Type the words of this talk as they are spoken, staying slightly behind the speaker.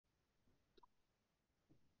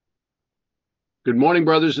Good morning,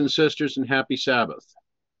 brothers and sisters, and happy Sabbath.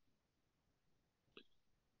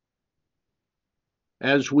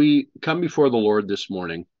 As we come before the Lord this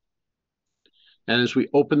morning, and as we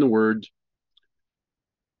open the word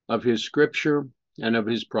of his scripture and of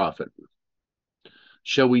his prophet,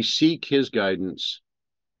 shall we seek his guidance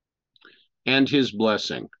and his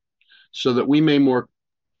blessing so that we may more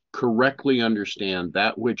correctly understand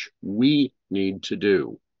that which we need to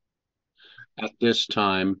do at this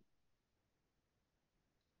time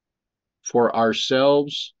for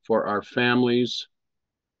ourselves, for our families,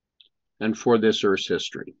 and for this earth's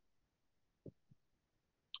history.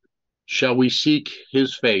 Shall we seek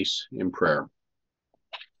his face in prayer?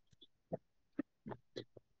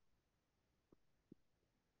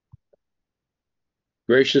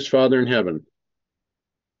 Gracious Father in heaven,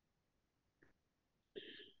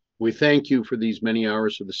 we thank you for these many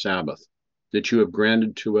hours of the Sabbath that you have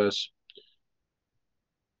granted to us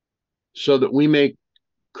so that we may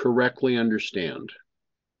correctly understand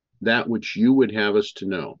that which you would have us to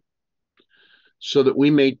know, so that we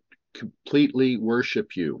may completely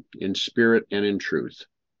worship you in spirit and in truth.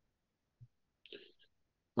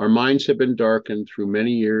 Our minds have been darkened through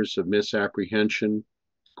many years of misapprehension,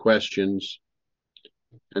 questions,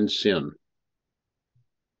 and sin.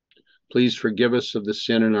 Please forgive us of the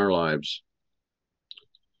sin in our lives.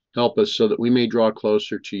 Help us so that we may draw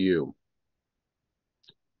closer to you.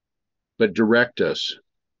 But direct us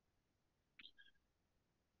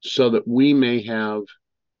so that we may have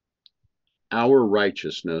our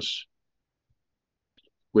righteousness,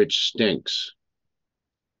 which stinks,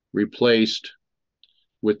 replaced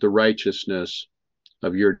with the righteousness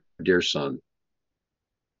of your dear Son.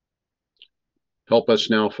 Help us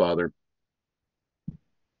now, Father.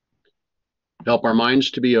 Help our minds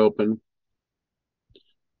to be open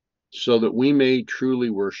so that we may truly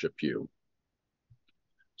worship you,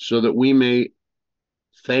 so that we may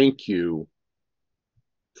thank you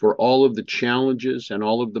for all of the challenges and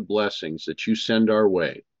all of the blessings that you send our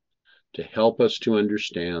way to help us to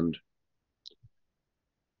understand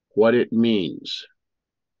what it means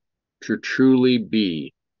to truly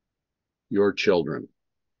be your children.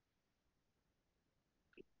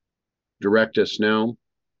 Direct us now.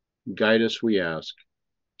 Guide us, we ask.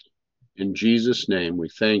 In Jesus' name, we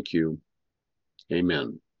thank you.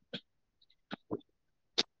 Amen.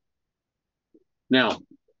 Now,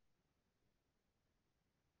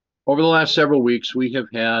 over the last several weeks, we have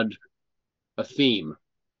had a theme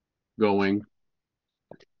going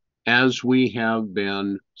as we have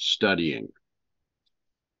been studying.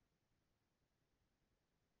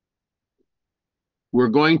 We're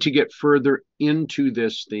going to get further into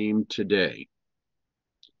this theme today.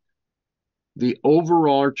 The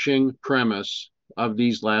overarching premise of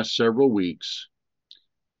these last several weeks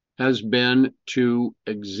has been to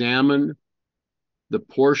examine the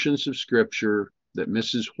portions of Scripture that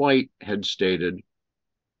Mrs. White had stated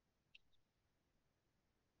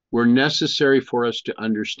were necessary for us to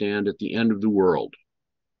understand at the end of the world,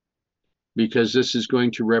 because this is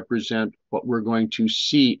going to represent what we're going to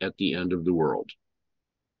see at the end of the world.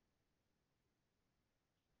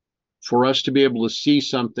 For us to be able to see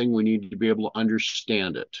something, we need to be able to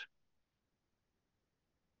understand it.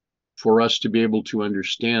 For us to be able to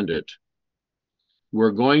understand it,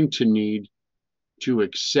 we're going to need to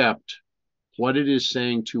accept what it is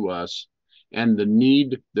saying to us and the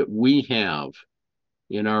need that we have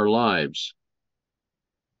in our lives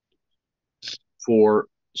for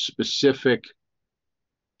specific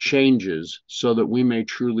changes so that we may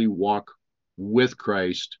truly walk with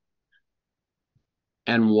Christ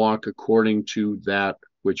and walk according to that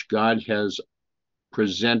which God has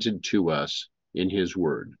presented to us in his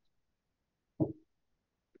word.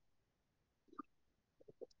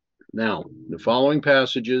 Now, the following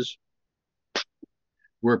passages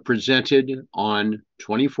were presented on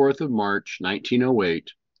 24th of March,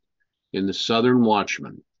 1908 in the Southern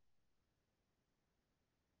Watchman.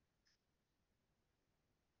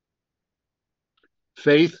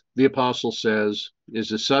 Faith, the apostle says, is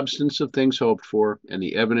the substance of things hoped for and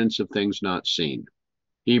the evidence of things not seen.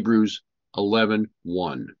 Hebrews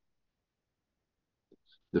 11:1.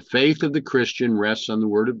 The faith of the Christian rests on the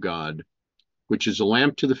word of God, which is a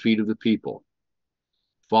lamp to the feet of the people.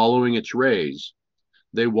 Following its rays,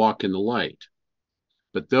 they walk in the light.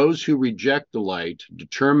 But those who reject the light,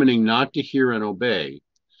 determining not to hear and obey,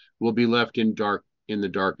 will be left in the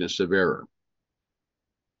darkness of error.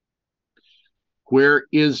 Where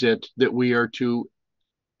is it that we are to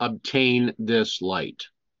obtain this light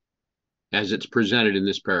as it's presented in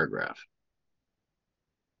this paragraph?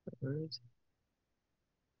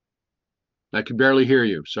 I could barely hear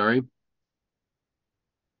you. Sorry.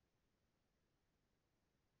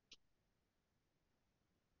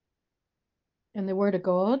 In the Word of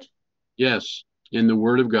God? Yes, in the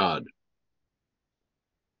Word of God.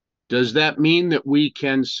 Does that mean that we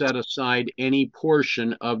can set aside any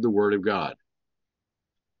portion of the Word of God?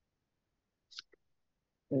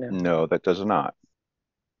 No, that does not.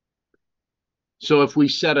 So if we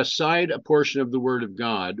set aside a portion of the Word of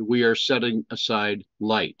God, we are setting aside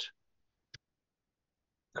light.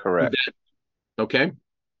 Correct. Okay?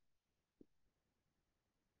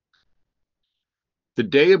 The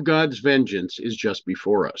day of God's vengeance is just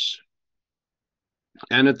before us.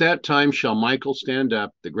 And at that time shall Michael stand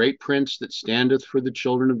up, the great prince that standeth for the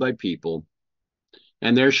children of thy people.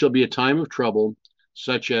 And there shall be a time of trouble,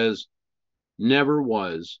 such as never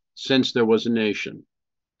was since there was a nation,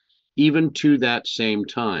 even to that same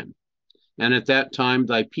time. And at that time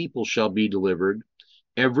thy people shall be delivered,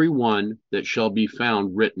 every one that shall be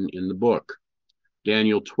found written in the book.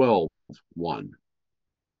 Daniel 12:1.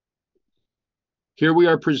 Here we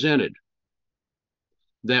are presented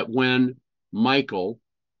that when Michael,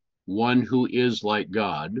 one who is like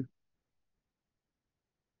God,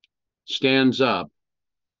 stands up,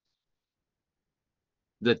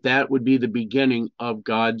 that would be the beginning of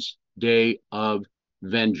God's day of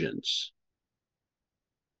vengeance.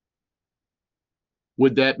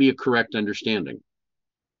 Would that be a correct understanding?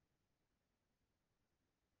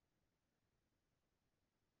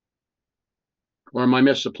 Or am I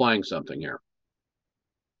misapplying something here?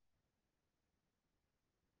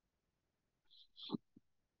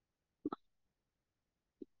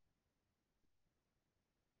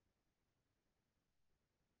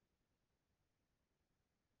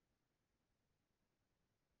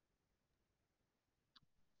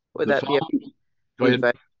 Would that be a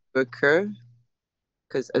event to occur?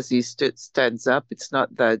 Because as he stands up, it's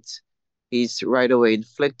not that he's right away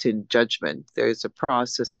inflicting judgment. There's a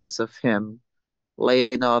process of him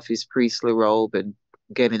laying off his priestly robe and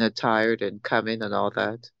getting attired and coming and all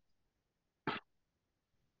that.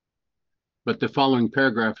 But the following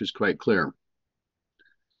paragraph is quite clear.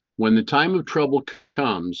 When the time of trouble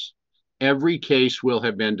comes, every case will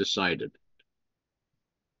have been decided.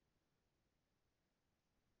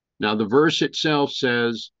 Now, the verse itself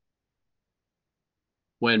says,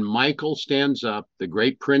 when Michael stands up, the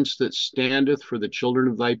great prince that standeth for the children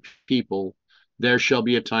of thy people, there shall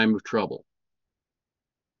be a time of trouble.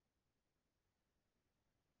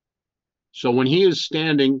 So when he is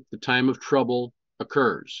standing, the time of trouble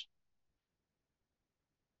occurs.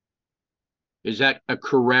 Is that a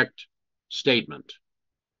correct statement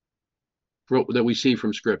that we see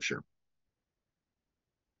from Scripture?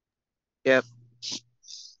 Yep.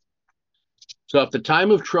 So if the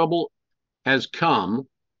time of trouble has come,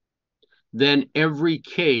 then every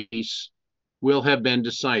case will have been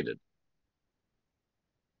decided.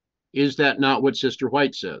 Is that not what Sister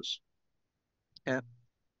White says? Yeah.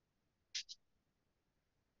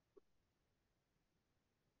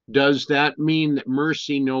 Does that mean that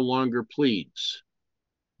mercy no longer pleads?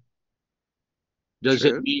 Does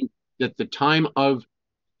it mean that the time of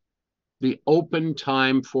the open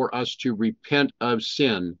time for us to repent of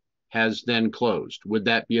sin has then closed? Would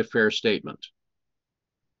that be a fair statement?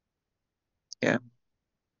 Yeah.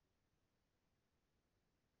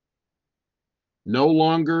 No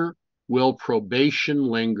longer will probation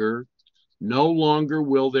linger. No longer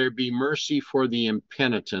will there be mercy for the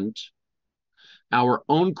impenitent. Our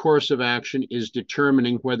own course of action is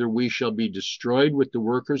determining whether we shall be destroyed with the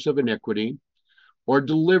workers of iniquity or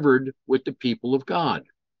delivered with the people of God.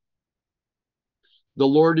 The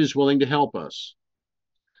Lord is willing to help us.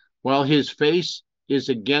 While his face is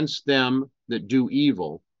against them that do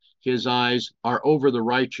evil, his eyes are over the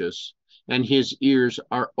righteous, and his ears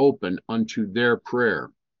are open unto their prayer.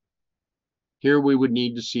 Here we would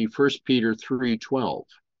need to see 1 Peter 3:12.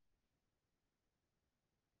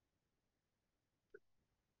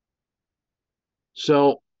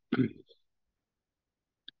 So,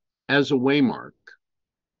 as a waymark,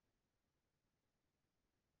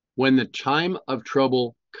 when the time of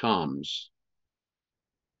trouble comes,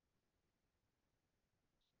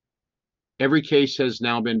 every case has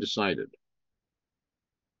now been decided.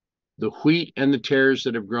 The wheat and the tares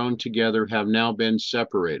that have grown together have now been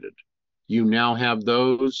separated. You now have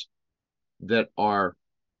those that are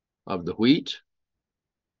of the wheat,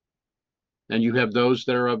 and you have those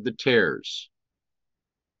that are of the tares.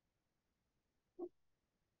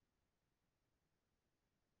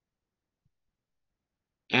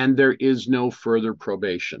 And there is no further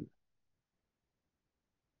probation.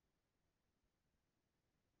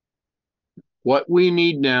 What we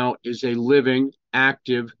need now is a living,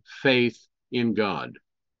 active faith in God.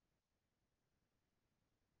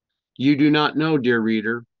 You do not know, dear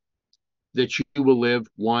reader, that you will live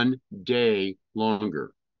one day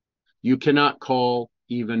longer. You cannot call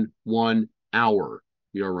even 1 hour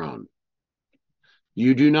your own.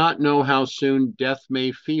 You do not know how soon death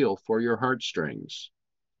may feel for your heartstrings.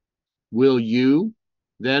 Will you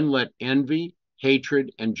then let envy,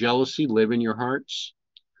 hatred, and jealousy live in your hearts?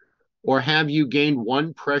 Or have you gained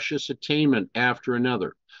one precious attainment after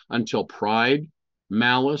another until pride,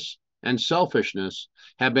 malice, and selfishness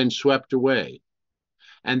have been swept away,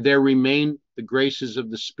 and there remain the graces of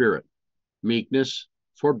the Spirit, meekness,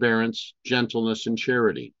 forbearance, gentleness, and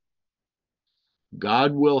charity?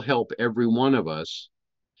 God will help every one of us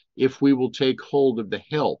if we will take hold of the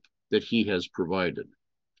help that he has provided.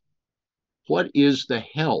 What is the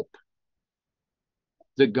help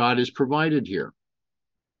that God has provided here?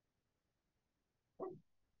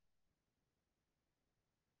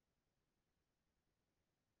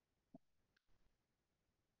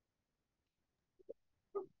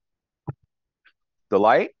 The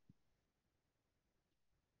light?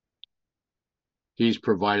 He's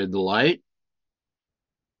provided the light.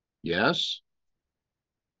 Yes.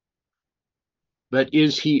 But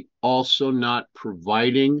is he also not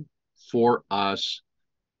providing for us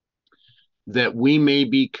that we may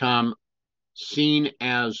become seen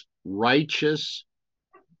as righteous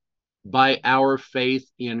by our faith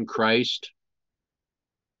in Christ?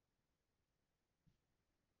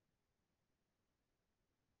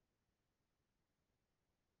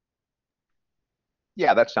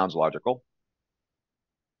 Yeah, that sounds logical.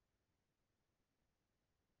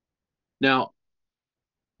 Now,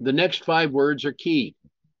 the next 5 words are key.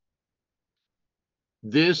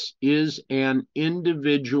 This is an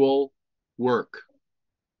individual work.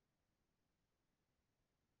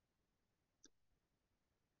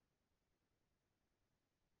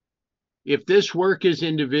 If this work is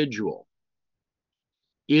individual,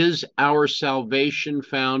 is our salvation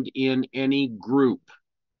found in any group?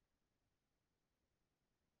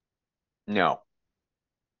 No.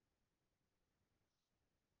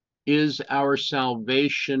 Is our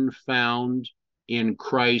salvation found in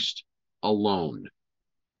Christ alone?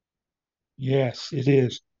 Yes, it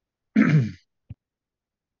is.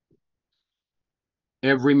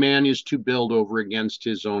 Every man is to build over against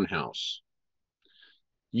his own house.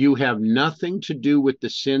 You have nothing to do with the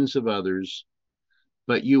sins of others,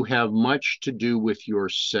 but you have much to do with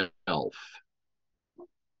yourself.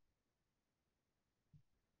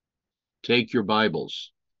 Take your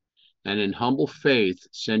Bibles and in humble faith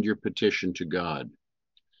send your petition to God.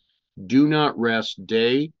 Do not rest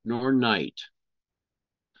day nor night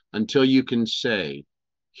until you can say,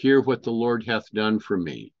 "Hear what the Lord hath done for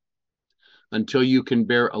me," until you can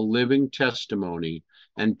bear a living testimony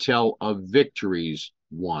and tell of victories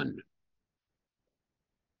won.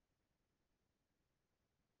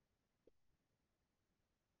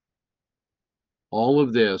 All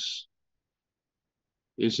of this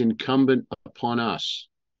is incumbent upon us,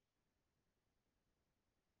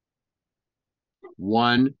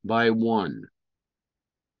 one by one.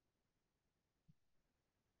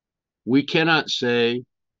 We cannot say,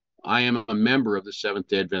 "I am a member of the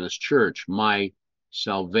Seventh-day Adventist Church. My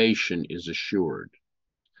salvation is assured."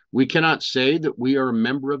 We cannot say that we are a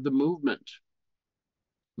member of the movement.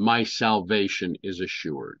 My salvation is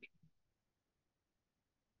assured.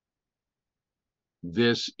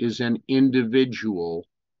 This is an individual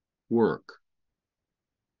work.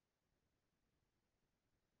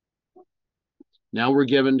 Now we're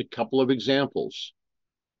given a couple of examples.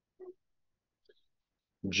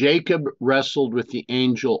 Jacob wrestled with the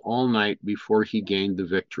angel all night before he gained the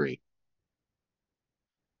victory.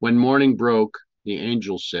 When morning broke, the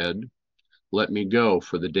angel said, "Let me go,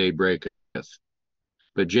 for the day breaketh."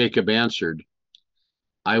 But Jacob answered,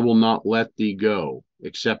 "I will not let thee go,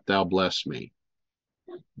 except thou bless me."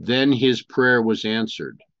 Then his prayer was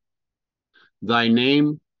answered. "Thy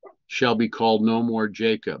name shall be called no more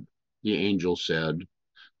Jacob," the angel said,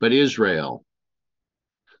 "but Israel.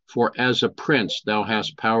 For as a prince thou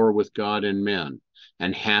hast power with God and men,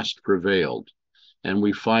 and hast prevailed." And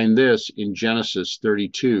we find this in Genesis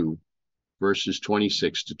 32, verses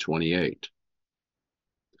 26 to 28.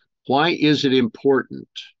 Why is it important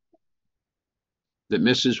that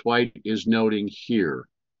Mrs. White is noting here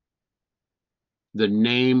the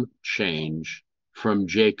name change from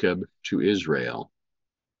Jacob to Israel?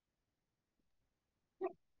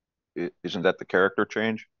 Isn't that the character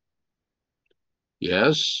change?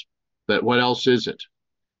 Yes, but what else is it?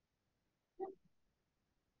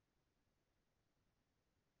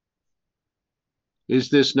 Is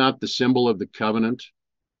this not the symbol of the covenant?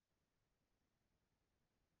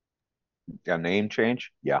 Yeah, name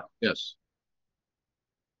change? Yeah. Yes.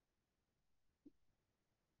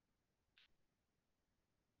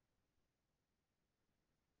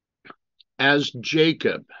 as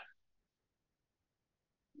Jacob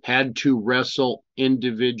had to wrestle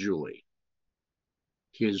individually,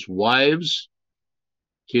 his wives,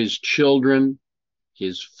 his children,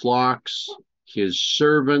 his flocks, his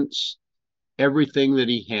servants, everything that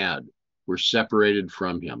he had were separated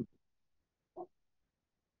from him.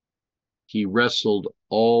 He wrestled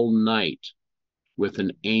all night with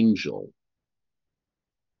an angel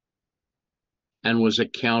and was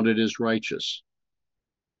accounted as righteous.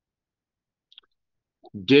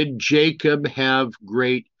 Did Jacob have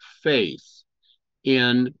great faith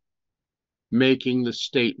in making the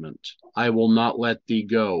statement, I will not let thee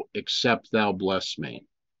go except thou bless me?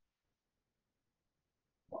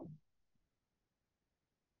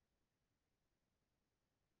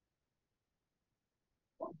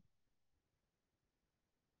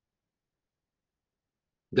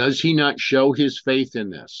 Does he not show his faith in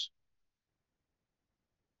this?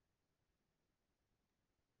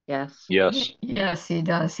 Yes. Yes. Yes, he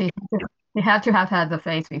does. He had to have had the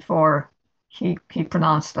faith before he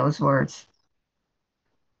pronounced those words.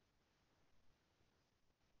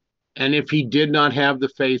 And if he did not have the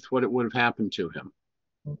faith, what would have happened to him?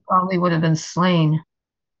 He probably would have been slain.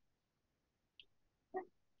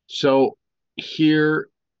 So here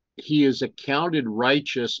he is accounted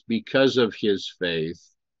righteous because of his faith.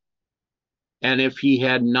 And if he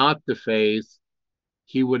had not the faith,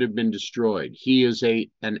 he would have been destroyed. He is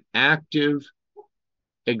an active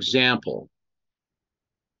example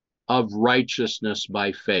of righteousness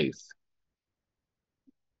by faith.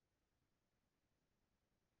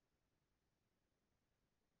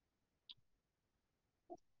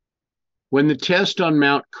 When the test on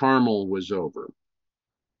Mount Carmel was over,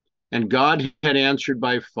 and God had answered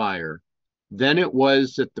by fire, then it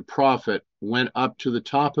was that the prophet went up to the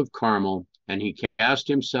top of Carmel, and he cast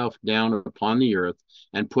himself down upon the earth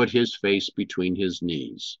and put his face between his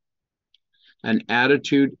knees, an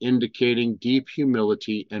attitude indicating deep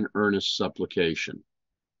humility and earnest supplication.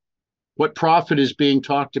 What prophet is being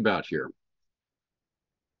talked about here?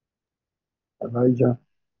 Elijah.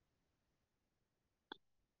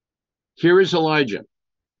 Here is Elijah.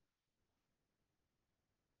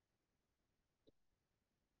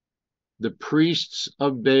 The priests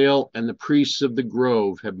of Baal and the priests of the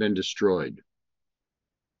grove have been destroyed.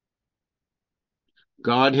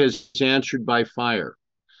 God has answered by fire.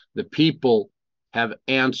 The people have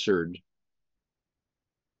answered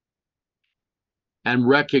and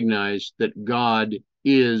recognized that God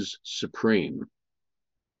is supreme.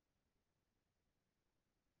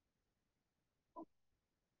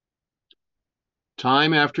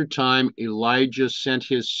 Time after time, Elijah sent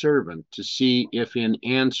his servant to see if in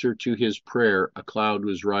answer to his prayer a cloud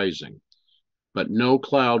was rising, but no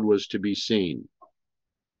cloud was to be seen.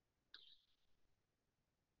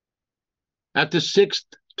 At the sixth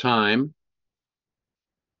time,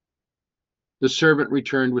 the servant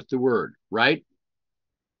returned with the word, right?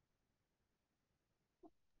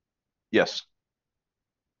 Yes.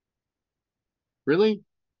 Really?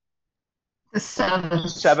 The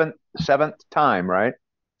seventh. Seventh time, right?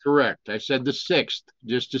 Correct. I said the sixth,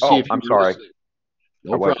 just to see Oh, if you I'm sorry. listening.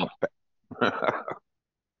 No problem. problem.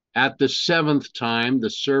 At the seventh time, the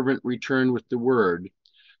servant returned with the word,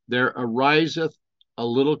 there ariseth a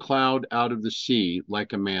little cloud out of the sea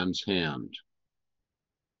like a man's hand.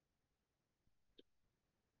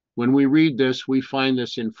 When we read this, we find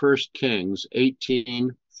this in 1 Kings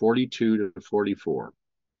 18:42 to 44.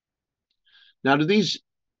 Now, do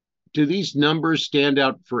these numbers stand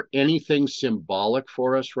out for anything symbolic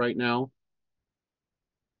for us right now?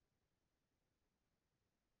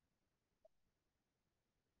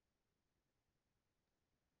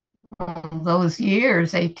 Those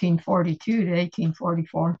years, 1842 to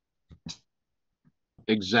 1844.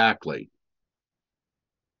 Exactly.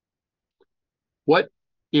 What,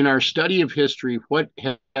 in our study of history, what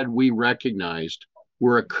had we recognized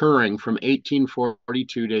were occurring from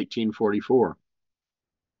 1842 to 1844?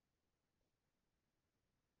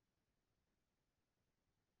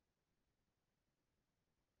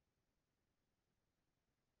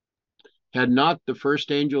 Had not the first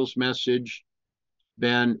angel's message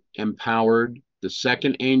been empowered, the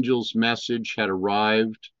second angel's message had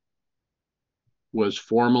arrived, was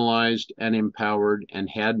formalized and empowered, and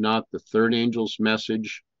had not the third angel's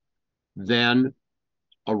message then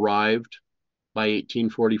arrived by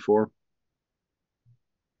 1844?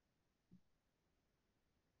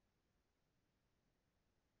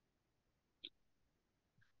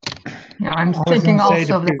 Yeah, I'm thinking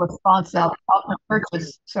also of the response out of the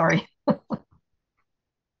churches. Sorry.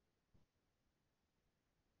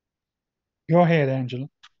 Go ahead, Angela.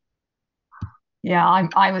 Yeah,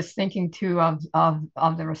 I was thinking too of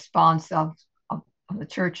the response of the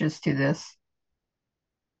churches to this.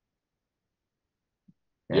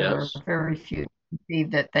 There were Yes. very few who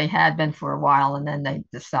believed that they had been for a while, and then they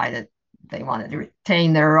decided they wanted to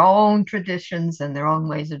retain their own traditions and their own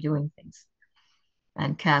ways of doing things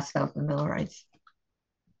and cast out the Millerites.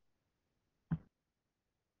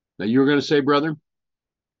 Now you were going to say, brother?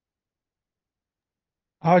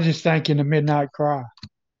 I was just thinking the midnight cry.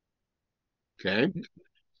 Okay.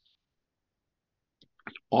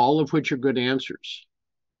 All of which are good answers.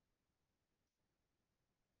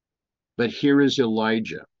 But here is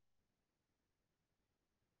Elijah,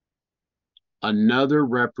 another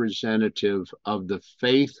representative of the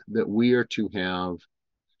faith that we are to have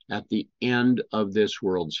at the end of this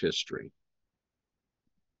world's history.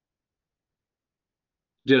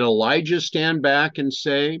 Did Elijah stand back and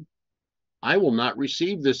say, I will not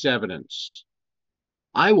receive this evidence.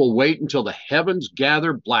 I will wait until the heavens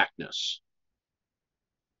gather blackness?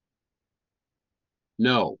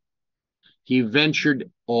 No. He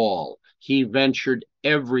ventured all. He ventured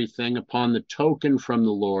everything upon the token from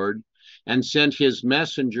the Lord and sent his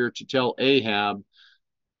messenger to tell Ahab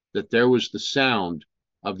that there was the sound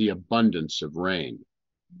of the abundance of rain.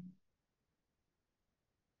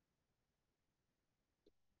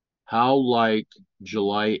 How like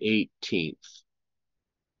July 18th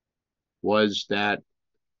was that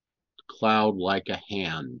cloud like a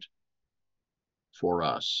hand for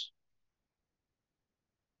us?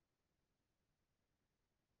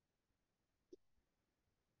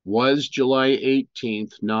 Was July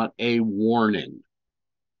 18th not a warning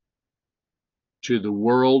to the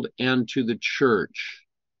world and to the church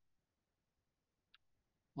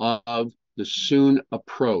of the soon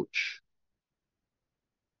approach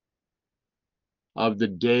of the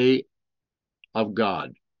day of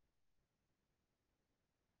God?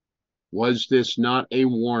 Was this not a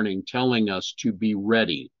warning telling us to be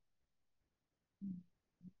ready?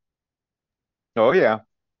 Oh, yeah.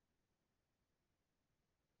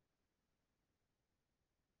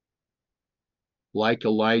 Like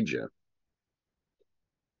Elijah,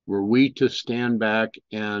 were we to stand back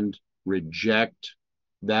and reject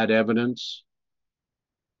that evidence?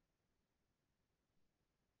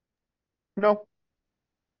 No.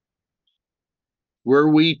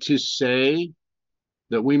 Were we to say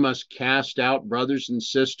that we must cast out brothers and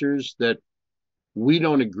sisters that we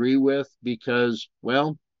don't agree with because,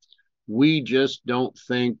 well, we just don't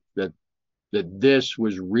think that this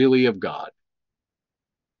was really of God?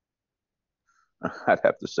 I'd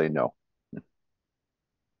have to say no.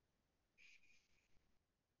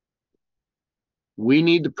 We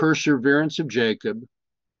need the perseverance of Jacob,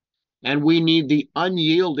 and we need the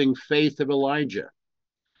unyielding faith of Elijah,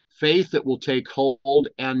 faith that will take hold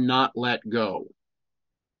and not let go.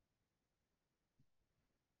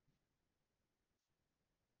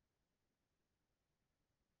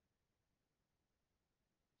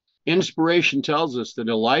 Inspiration tells us that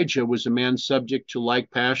Elijah was a man subject to like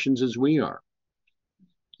passions as we are.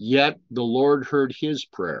 Yet the Lord heard his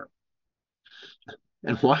prayer.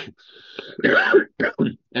 And why?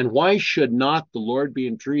 And why should not the Lord be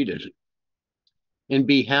entreated in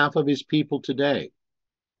behalf of his people today?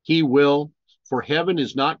 He will, for heaven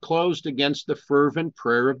is not closed against the fervent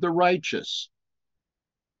prayer of the righteous.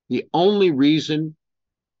 The only reason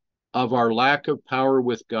of our lack of power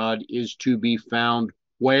with God is to be found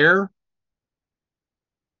where?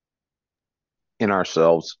 In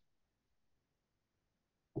ourselves.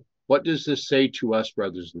 What does this say to us,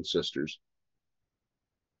 brothers and sisters?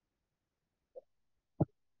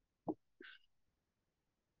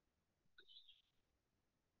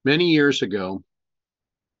 Many years ago,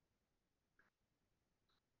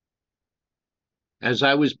 as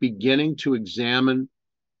I was beginning to examine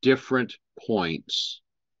different points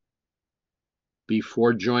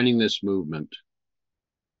before joining this movement,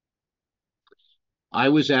 I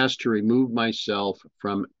was asked to remove myself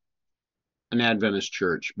from an Adventist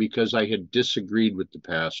church because I had disagreed with the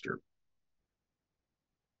pastor.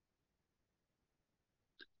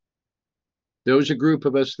 There was a group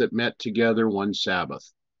of us that met together one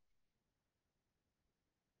Sabbath.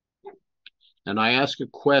 And I asked a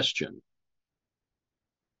question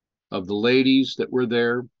of the ladies that were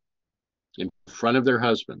there in front of their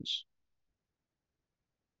husbands.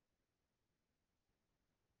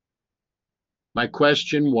 My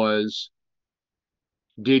question was,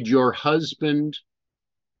 did your husband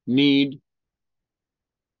need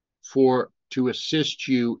to assist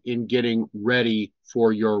you in getting ready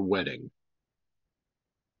for your wedding?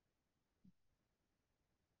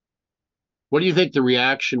 What do you think the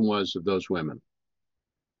reaction was of those women?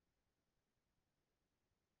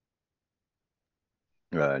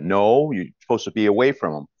 No, you're supposed to be away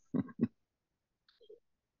from them.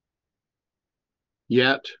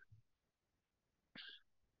 Yet,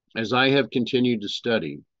 as I have continued to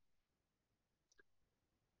study,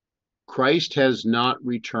 Christ has not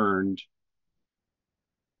returned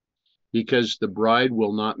because the bride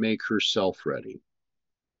will not make herself ready.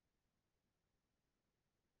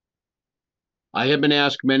 I have been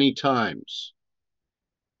asked many times,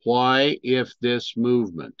 why, if this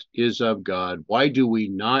movement is of God, why do we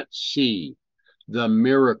not see the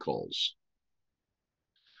miracles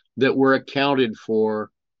that were accounted for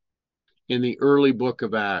in the early book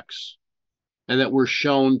of Acts and that were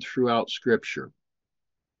shown throughout Scripture?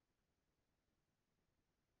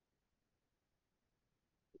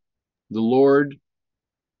 The Lord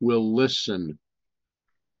will listen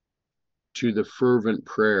to the fervent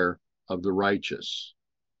prayer of the righteous.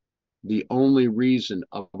 The only reason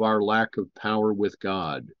of our lack of power with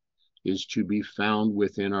God is to be found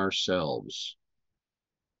within ourselves.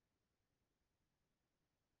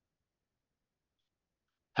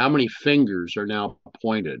 How many fingers are now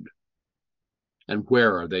pointed? And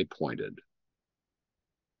where are they pointed?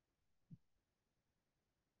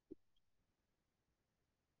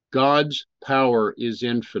 God's power is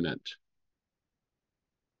infinite.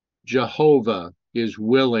 Jehovah is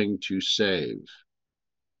willing to save.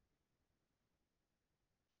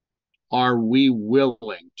 Are we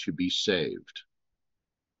willing to be saved?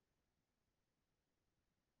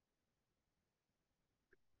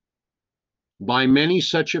 By many,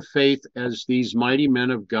 such a faith as these mighty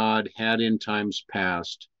men of God had in times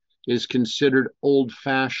past is considered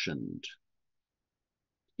old-fashioned.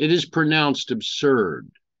 It is pronounced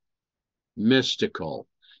absurd, mystical,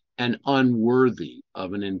 and unworthy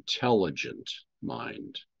of an intelligent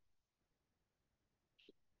mind.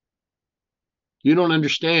 You don't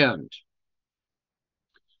understand.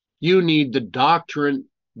 You need the doctrine,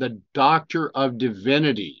 the doctor of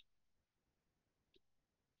divinity.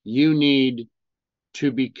 You need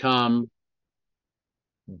to become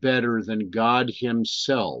better than God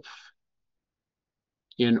himself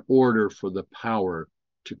in order for the power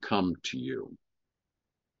to come to you.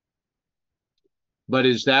 But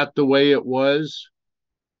is that the way it was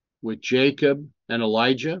with Jacob and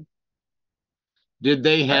Elijah? Did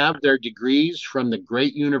they have their degrees from the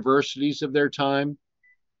great universities of their time?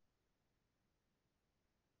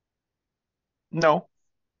 No.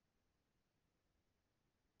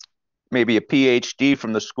 Maybe a PhD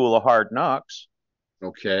from the School of Hard Knocks.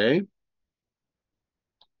 Okay.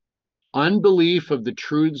 Unbelief of the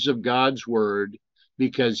truths of God's word,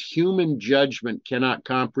 because human judgment cannot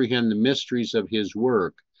comprehend the mysteries of his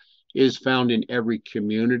work, is found in every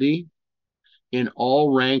community, in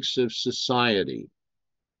all ranks of society.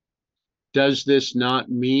 Does this not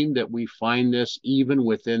mean that we find this even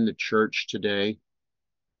within the church today?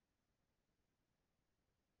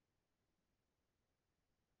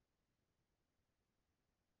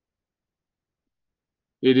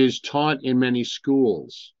 It is taught in many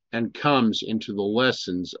schools and comes into the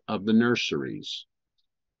lessons of the nurseries.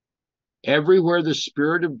 Everywhere the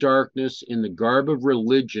spirit of darkness in the garb of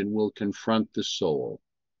religion will confront the soul.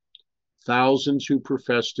 Thousands who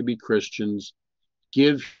profess to be Christians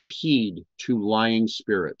give heed to lying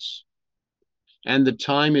spirits. And the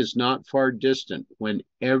time is not far distant when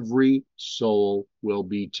every soul will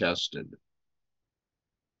be tested.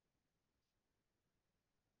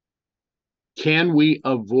 Can we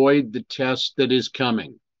avoid the test that is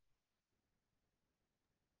coming?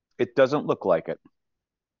 It doesn't look like it.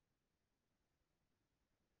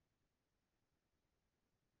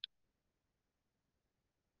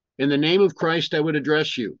 In the name of Christ, I would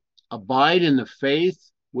address you. Abide in the faith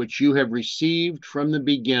which you have received from the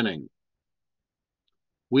beginning.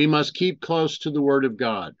 We must keep close to the word of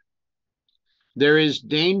God. There is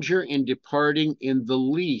danger in departing in the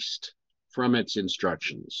least from its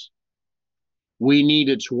instructions. We need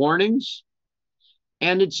its warnings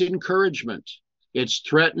and its encouragement, its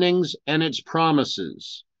threatenings and its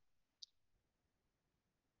promises.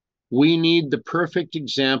 We need the perfect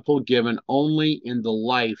example given only in the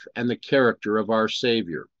life and the character of our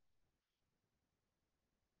Savior.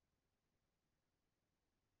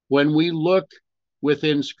 When we look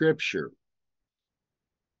within Scripture,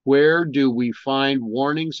 where do we find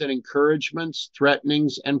warnings and encouragements,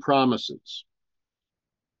 threatenings and promises?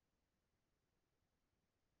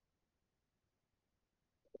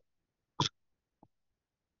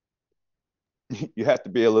 You have to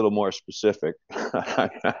be a little more specific.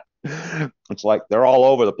 It's like they're all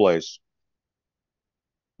over the place.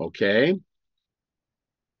 Okay.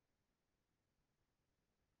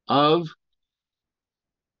 Of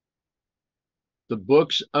the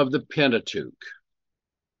books of the Pentateuch,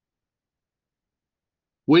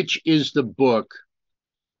 Which is the book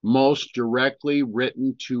most directly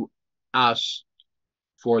written to us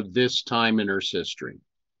for this time in Earth's history?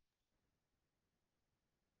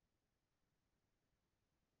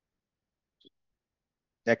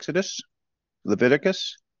 Exodus,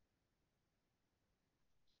 Leviticus.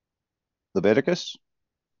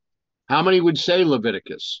 How many would say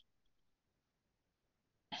Leviticus?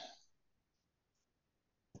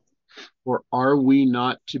 Or are we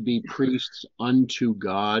not to be priests unto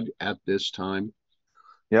God at this time?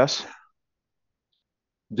 Yes.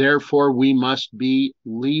 Therefore, we must be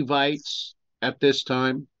Levites at this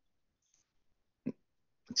time.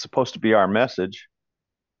 It's supposed to be our message.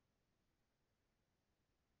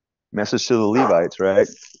 Message to the Levites, right?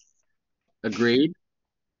 Agreed.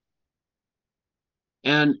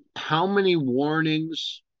 And how many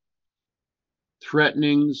warnings,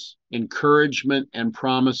 threatenings, encouragement, and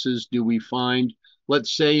promises do we find,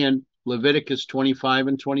 let's say, in Leviticus 25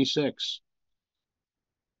 and 26?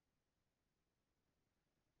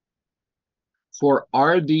 For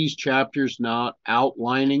are these chapters not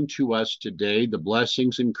outlining to us today the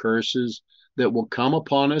blessings and curses that will come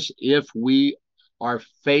upon us if we are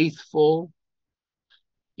faithful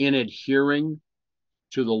in adhering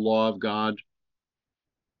to the law of God?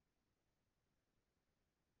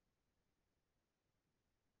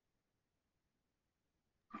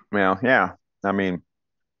 Well, yeah. I mean,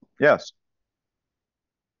 yes.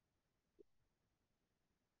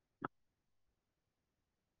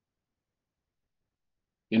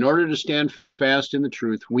 In order to stand fast in the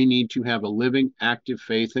truth, we need to have a living, active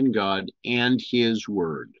faith in God and His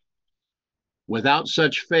Word. Without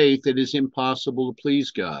such faith, it is impossible to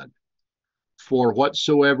please God. For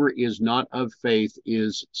whatsoever is not of faith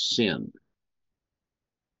is sin.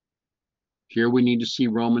 Here we need to see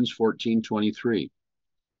Romans 14:23.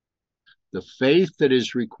 The faith that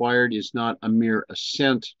is required is not a mere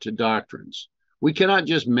assent to doctrines. We cannot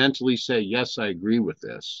just mentally say, yes, I agree with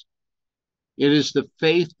this. It is the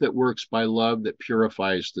faith that works by love that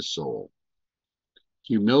purifies the soul.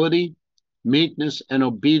 Humility, meekness, and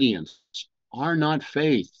obedience are not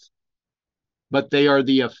faith, but they are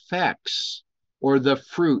the effects or the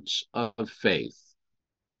fruits of faith.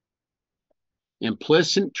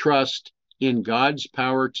 Implicit trust in God's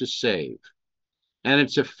power to save and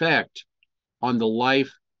its effect on the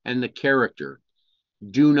life and the character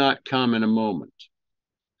do not come in a moment.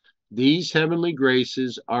 These heavenly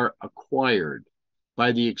graces are acquired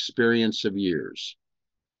by the experience of years,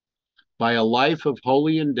 by a life of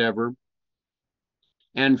holy endeavor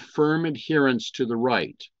and firm adherence to the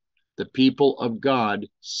right. The people of God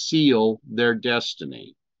seal their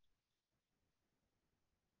destiny.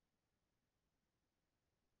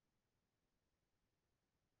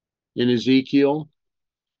 In Ezekiel,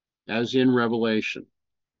 as in Revelation,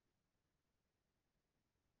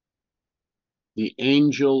 the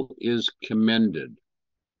angel is commended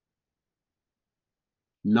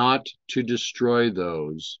not to destroy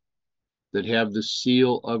those that have the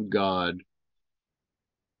seal of God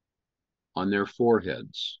on their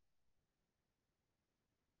foreheads.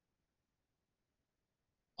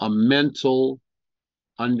 A mental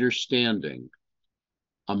understanding,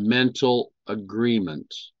 a mental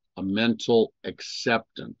agreement, a mental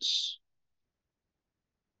acceptance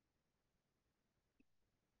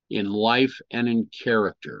in life and in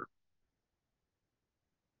character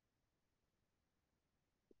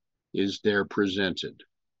is there presented.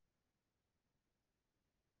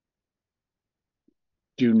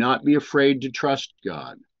 Do not be afraid to trust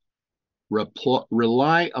God.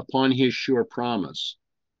 Rely upon his sure promise.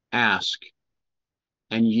 Ask,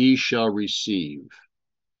 and ye shall receive.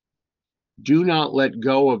 Do not let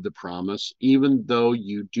go of the promise, even though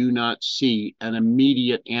you do not see an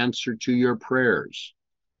immediate answer to your prayers.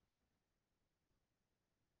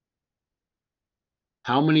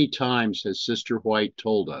 How many times has Sister White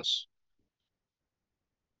told us,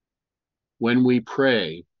 when we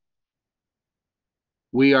pray,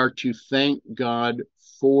 we are to thank God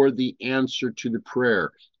for the answer to the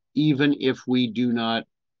prayer, even if we do not,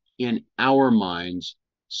 in our minds,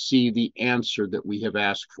 see the answer that we have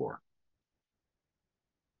asked for.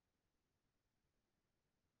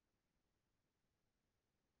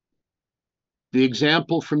 The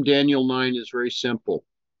example from Daniel 9 is very simple.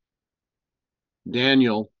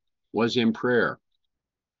 Daniel was in prayer.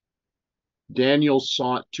 Daniel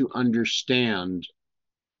sought to understand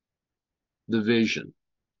the vision.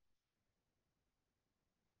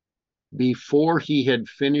 Before he had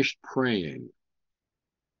finished praying,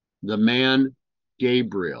 the man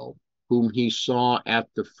Gabriel, whom he saw at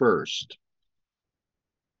the first,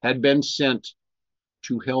 had been sent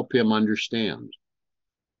to help him understand.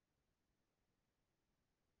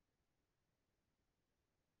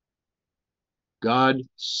 God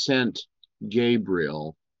sent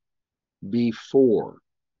Gabriel before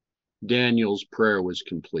Daniel's prayer was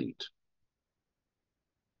complete.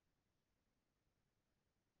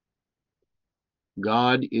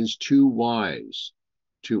 God is too wise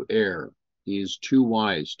to err. He is too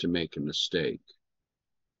wise to make a mistake.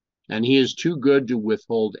 And he is too good to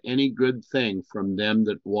withhold any good thing from them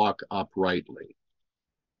that walk uprightly.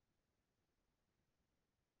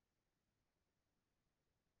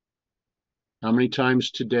 How many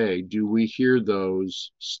times today do we hear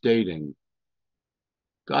those stating,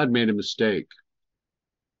 God made a mistake.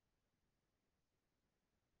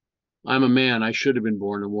 I'm a man, I should have been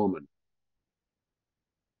born a woman.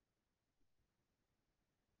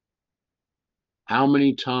 How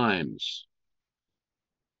many times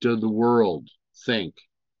does the world think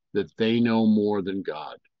that they know more than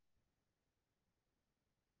God?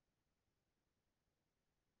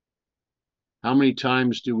 How many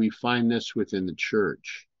times do we find this within the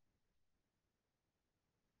church?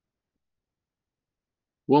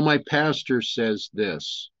 Well, my pastor says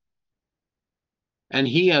this, and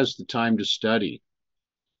he has the time to study.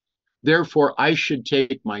 Therefore, I should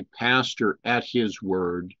take my pastor at his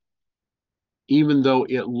word, even though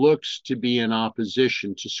it looks to be in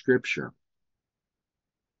opposition to Scripture.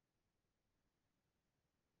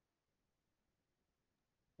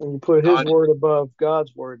 And you put his word above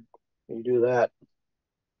God's word. You do that.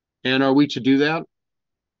 And are we to do that?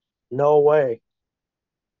 No way.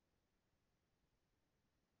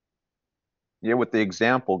 Yeah, with the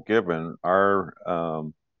example given, our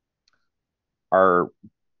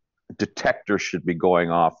detector should be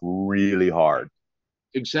going off really hard.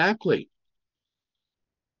 Exactly.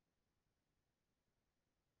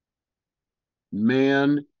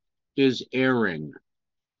 Man is erring.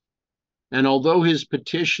 And although his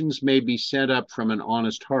petitions may be sent up from an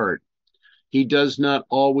honest heart, he does not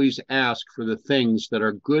always ask for the things that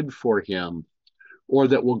are good for him or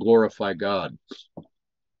that will glorify God.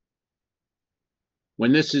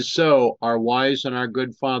 When this is so, our wise and our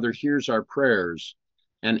good Father hears our prayers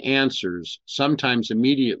and answers, sometimes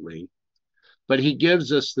immediately, but he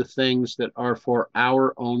gives us the things that are for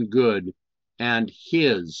our own good and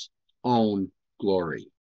his own glory.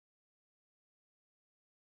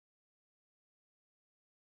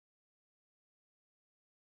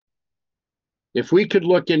 If we could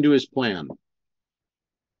look into his plan,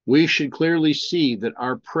 we should clearly see that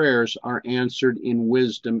our prayers are answered in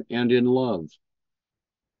wisdom and in love.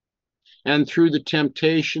 And through the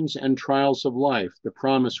temptations and trials of life, the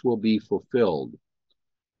promise will be fulfilled.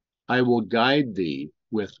 I will guide thee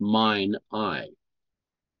with mine eye.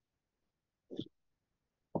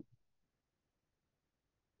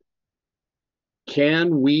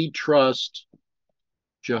 Can we trust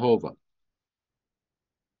Jehovah?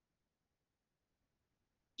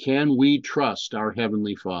 Can we trust our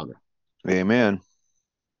Heavenly Father? Amen.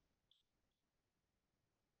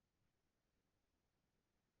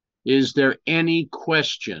 Is there any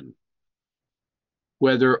question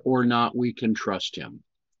whether or not we can trust him?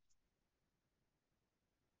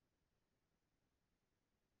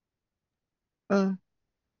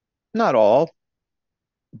 Not all,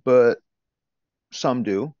 but some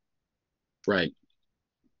do. Right.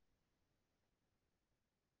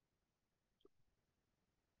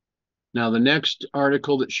 Now, the next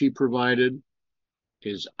article that she provided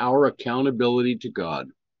is our accountability to God.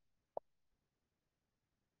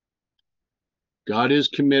 God is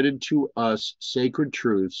committed to us sacred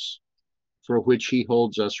truths for which he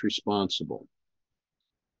holds us responsible.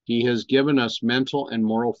 He has given us mental and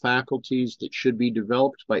moral faculties that should be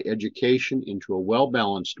developed by education into a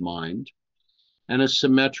well-balanced mind and a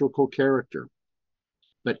symmetrical character.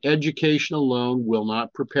 But education alone will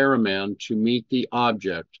not prepare a man to meet the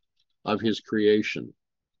object of his creation.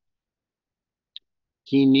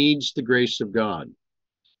 He needs the grace of God.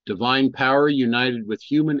 Divine power united with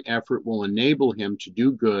human effort will enable him to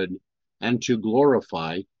do good and to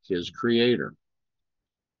glorify his Creator.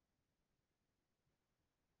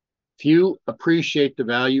 Few appreciate the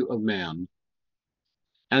value of man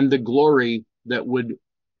and the glory that would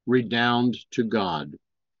redound to God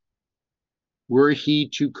were he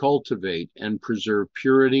to cultivate and preserve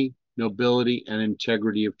purity, nobility, and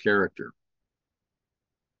integrity of character.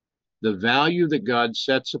 The value that God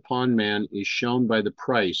sets upon man is shown by the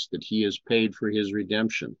price that he has paid for his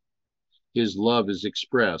redemption. His love is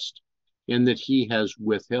expressed in that he has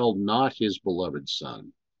withheld not his beloved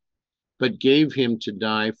Son, but gave him to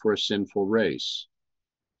die for a sinful race.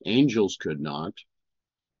 Angels could not,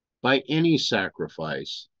 by any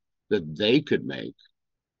sacrifice that they could make,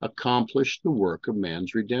 accomplish the work of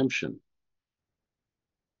man's redemption.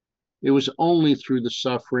 It was only through the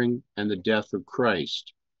suffering and the death of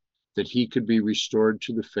Christ that he could be restored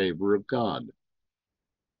to the favor of God.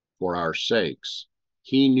 For our sakes,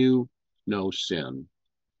 he knew no sin,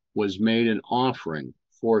 was made an offering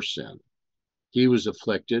for sin. He was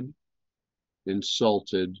afflicted,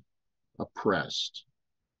 insulted, oppressed.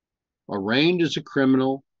 Arraigned as a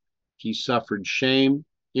criminal, he suffered shame,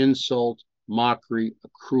 insult, mockery, a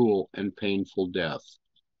cruel and painful death.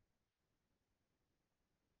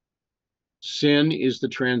 Sin is the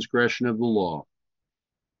transgression of the law,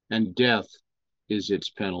 and death is its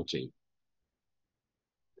penalty.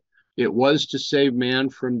 It was to save man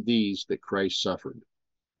from these that Christ suffered.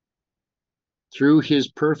 Through his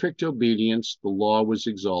perfect obedience, the law was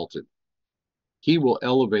exalted. He will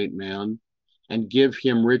elevate man and give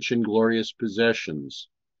him rich and glorious possessions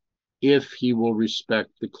if he will respect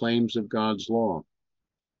the claims of God's law.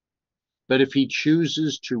 But if he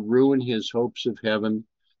chooses to ruin his hopes of heaven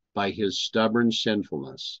by his stubborn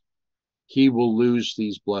sinfulness, he will lose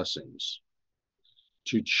these blessings.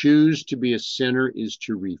 To choose to be a sinner is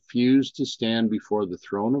to refuse to stand before the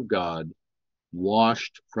throne of God,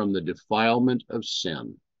 washed from the defilement of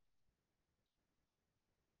sin.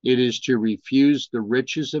 It is to refuse the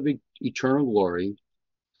riches of eternal glory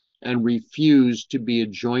and refuse to be a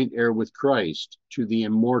joint heir with Christ to the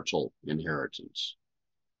immortal inheritance.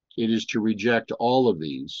 It is to reject all of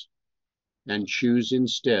these and choose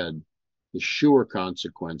instead the sure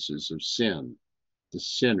consequences of sin, the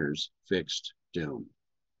sinner's fixed doom.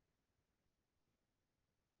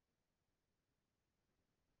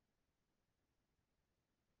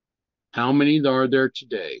 How many are there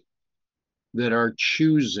today that are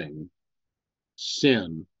choosing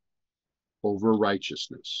sin over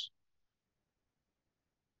righteousness?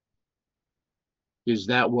 Is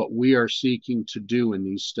that what we are seeking to do in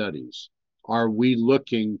these studies? Are we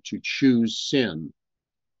looking to choose sin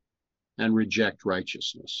and reject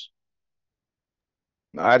righteousness?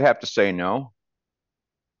 I'd have to say no.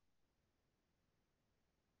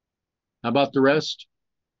 How about the rest?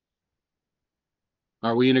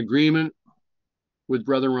 Are we in agreement with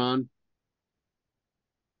Brother Ron?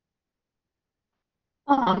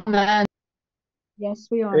 Amen. Yes,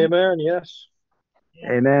 we are. Amen. Yes.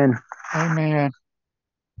 Amen. Amen.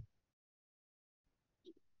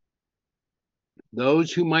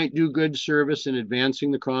 Those who might do good service in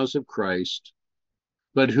advancing the cause of Christ,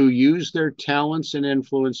 but who use their talents and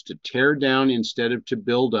influence to tear down instead of to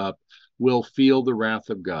build up, will feel the wrath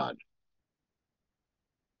of God.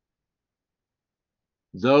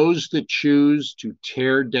 Those that choose to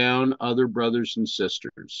tear down other brothers and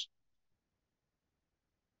sisters,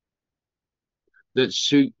 that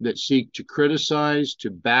seek to criticize, to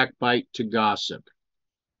backbite, to gossip,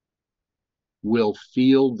 will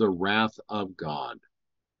feel the wrath of God.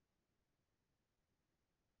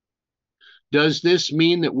 Does this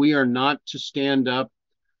mean that we are not to stand up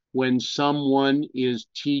when someone is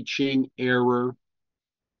teaching error?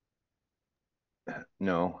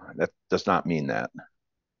 No, that does not mean that.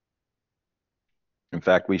 In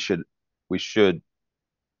fact, we should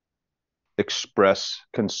express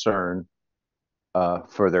concern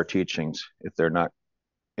for their teachings if they're not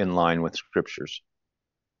in line with scriptures.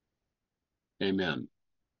 Amen.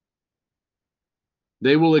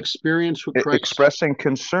 They will experience what Christ... Expressing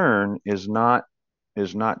concern is not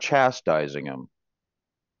chastising them.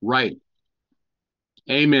 Right.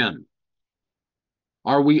 Amen.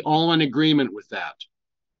 Are we all in agreement with that?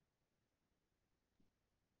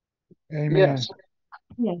 Amen. Yes.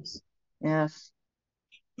 Yes. Yes.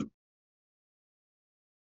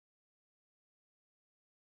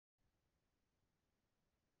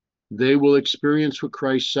 They will experience what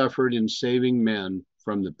Christ suffered in saving men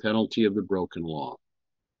from the penalty of the broken law.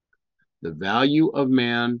 The value of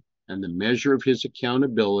man and the measure of his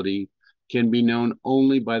accountability can be known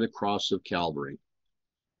only by the cross of Calvary.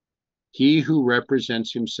 He who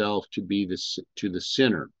represents himself to the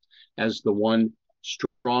sinner as the one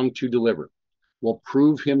strong to deliver will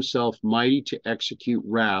prove himself mighty to execute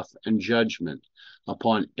wrath and judgment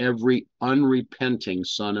upon every unrepenting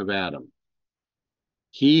son of Adam.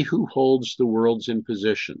 He who holds the worlds in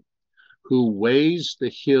position, who weighs the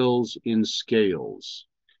hills in scales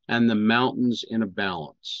and the mountains in a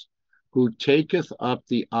balance, who taketh up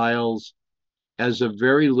the isles as a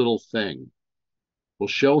very little thing, will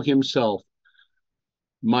show himself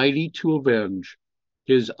mighty to avenge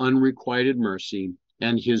his unrequited mercy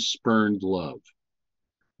and his spurned love.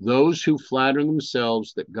 Those who flatter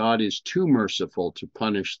themselves that God is too merciful to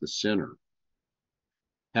punish the sinner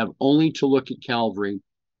have only to look at Calvary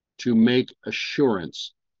to make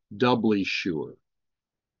assurance doubly sure.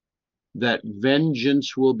 that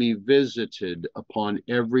vengeance will be visited upon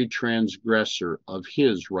every transgressor of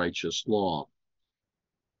his righteous law.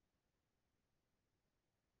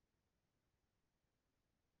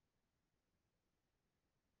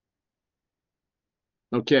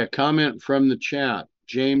 Okay, a comment from the chat.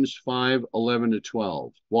 James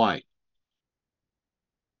 5:11-12. Why?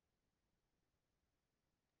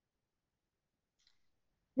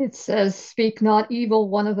 It says, "Speak not evil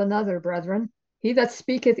one of another, brethren. He that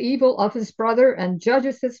speaketh evil of his brother and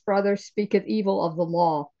judgeth his brother speaketh evil of the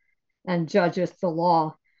law, and judgeth the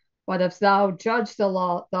law. But if thou judge the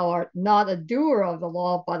law, thou art not a doer of the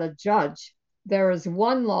law, but a judge. There is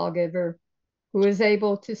one lawgiver who is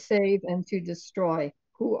able to save and to destroy.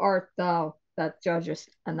 Who art thou that judgest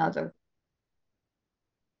another?"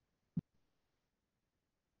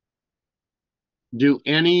 Do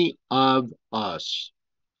any of us,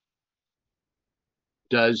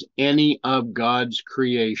 does any of God's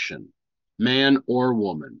creation, man or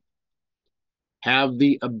woman, have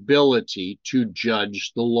the ability to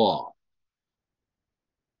judge the law?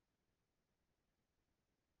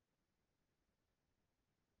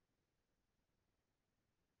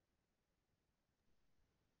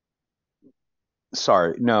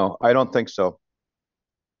 Sorry, no, I don't think so.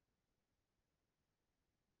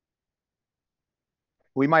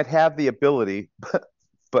 We might have the ability,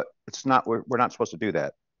 but it's not. We're not supposed to do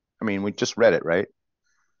that. I mean, we just read it, right?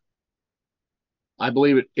 I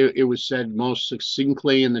believe it was said most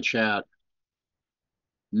succinctly in the chat,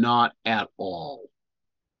 not at all.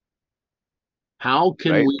 How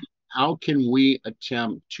can we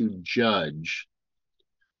attempt to judge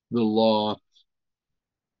the law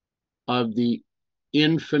of the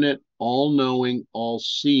infinite, all-knowing,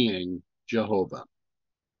 all-seeing Jehovah?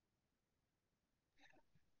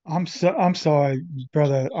 I'm sorry,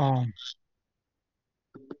 brother.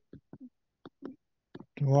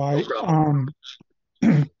 Dwight.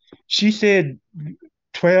 She said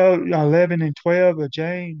 12, 11, and 12 of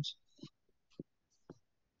James.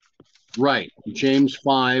 Right. James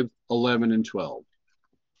 5:11-12.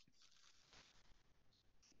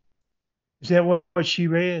 Is that what she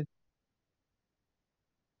read?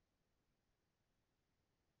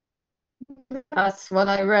 That's what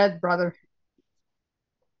I read, brother.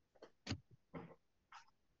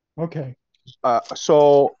 Okay.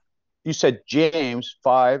 So you said James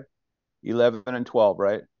 5:11 and 12,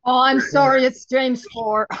 right? Oh, I'm sorry. It's James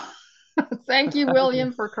 4. Thank you,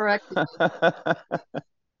 William, for correcting me.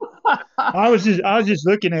 I was just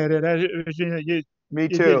looking at it. Me It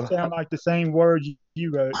too. didn't sound like the same words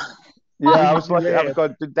you wrote. Yeah, I was You read.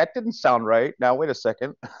 going, that didn't sound right. Now wait a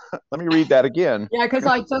second. Let me read that again. Yeah, because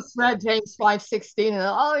I just read James 5:16 and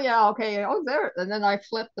oh yeah, okay, oh there. And then I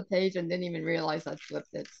flipped the page and didn't even realize I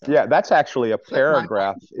flipped it. So. Yeah, that's actually a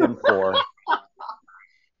paragraph in 4.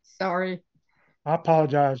 Sorry. I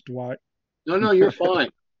apologize, Dwight. No, you're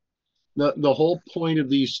fine. The whole point of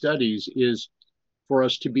these studies is for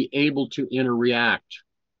us to be able to interact.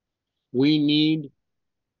 We need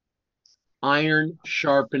iron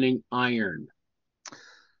sharpening iron.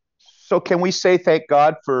 So can we say thank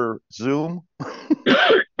God for Zoom?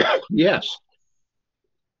 Yes.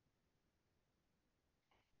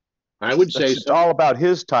 I would say it's so. all about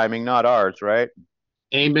his timing, not ours, right?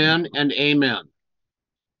 Amen and amen.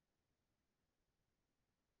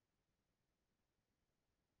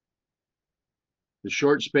 The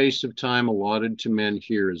short space of time allotted to men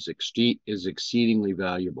here is exceedingly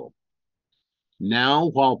valuable. Now,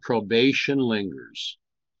 while probation lingers,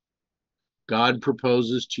 God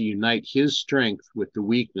proposes to unite his strength with the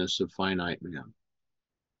weakness of finite man.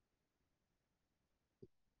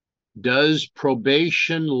 Does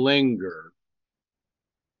probation linger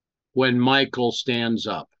when Michael stands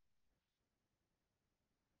up?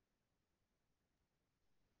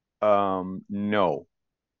 No.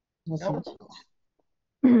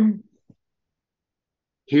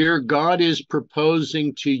 Here, God is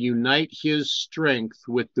proposing to unite his strength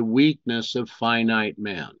with the weakness of finite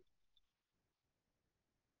man.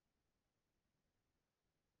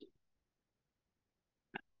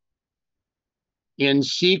 In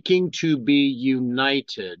seeking to be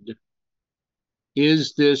united,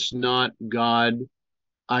 is this not God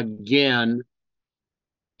again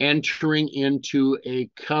entering into a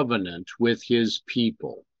covenant with his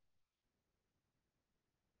people?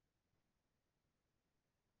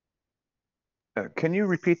 Can you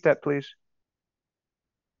repeat that, please?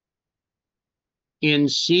 In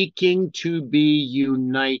seeking to be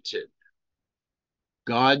united,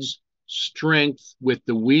 God's strength with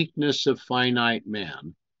the weakness of finite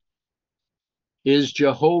man, is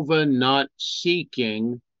Jehovah not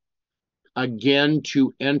seeking again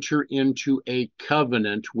to enter into a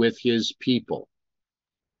covenant with his people?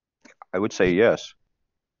 I would say yes.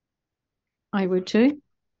 I would too.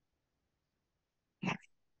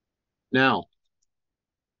 Now,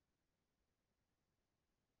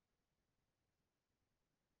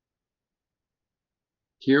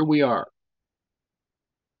 here we are.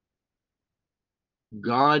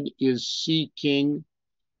 God is seeking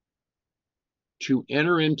to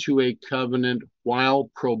enter into a covenant while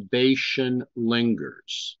probation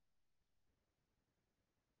lingers.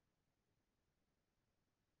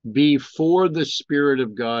 Before the Spirit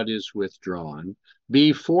of God is withdrawn,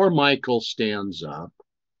 before Michael stands up,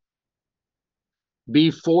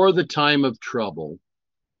 before the time of trouble,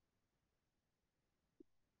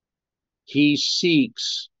 he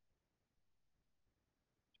seeks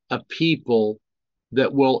a people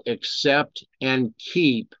that will accept and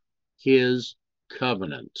keep his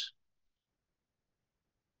covenant.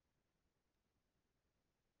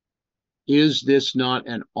 Is this not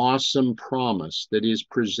an awesome promise that is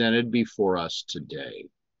presented before us today?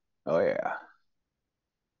 Oh, yeah.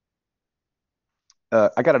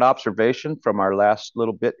 I got an observation from our last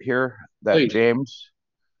little bit here that Please. James.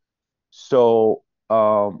 So,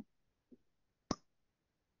 what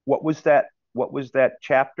was that? What was that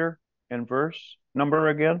chapter and verse number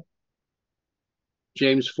again?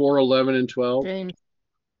 James 4:11 and 12. James.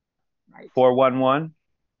 Right. 4:11.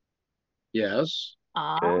 Yes.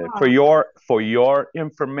 For your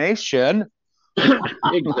information.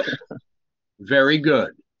 Very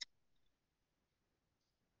good.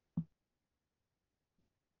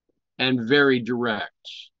 And very direct.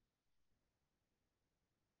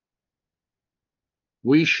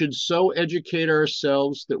 We should so educate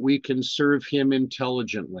ourselves that we can serve him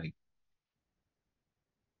intelligently.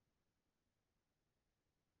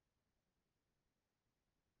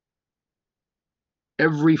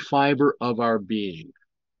 Every fiber of our being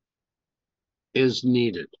is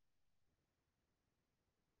needed.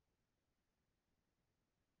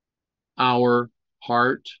 Our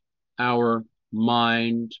heart, our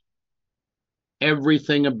mind,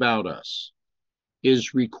 everything about us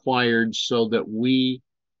is required so that we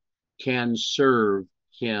can serve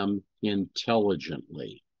him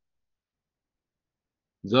intelligently.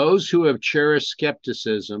 Those who have cherished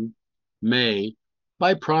skepticism may,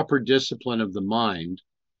 by proper discipline of the mind,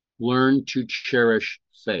 learn to cherish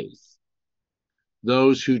faith.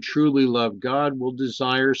 Those who truly love God will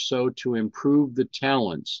desire so to improve the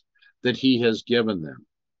talents that he has given them,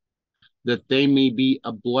 that they may be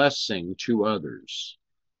a blessing to others.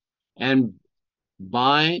 And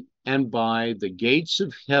by the gates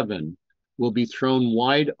of heaven will be thrown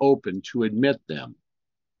wide open to admit them.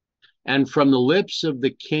 And from the lips of the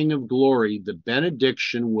King of Glory, the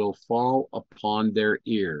benediction will fall upon their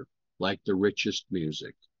ear like the richest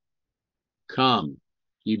music. Come,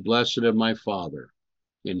 ye blessed of my Father,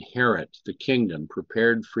 inherit the kingdom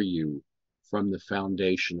prepared for you from the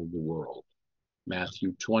foundation of the world.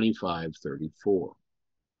 Matthew 25:34.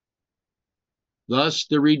 Thus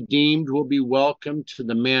the redeemed will be welcomed to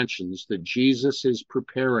the mansions that Jesus is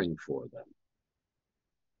preparing for them.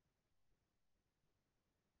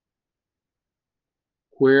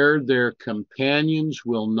 Where their companions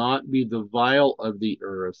will not be the vile of the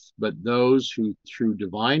earth, but those who through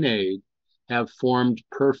divine aid have formed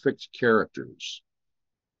perfect characters.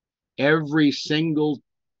 Every sinful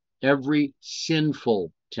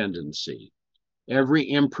tendency, every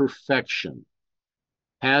imperfection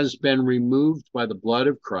has been removed by the blood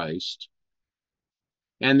of Christ,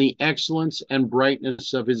 and the excellence and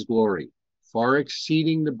brightness of his glory, far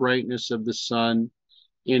exceeding the brightness of the sun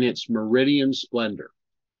in its meridian splendor,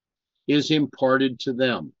 is imparted to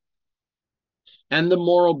them. And the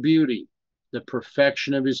moral beauty, the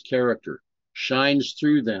perfection of his character, shines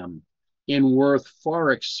through them in worth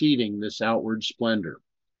far exceeding this outward splendor.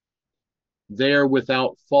 They are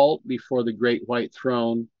without fault before the great white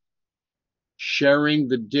throne, sharing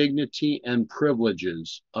the dignity and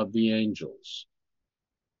privileges of the angels.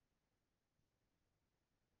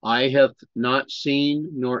 Eye hath not seen,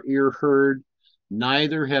 nor ear heard,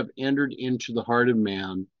 neither have entered into the heart of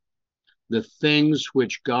man, the things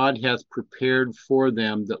which God hath prepared for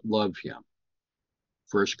them that love him.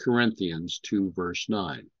 1 Corinthians 2, verse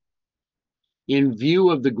 9. In view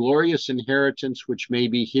of the glorious inheritance which may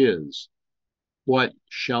be his, what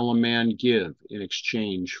shall a man give in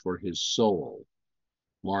exchange for his soul?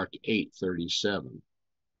 Mark 8:37.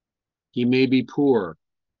 He may be poor,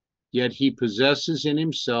 yet he possesses in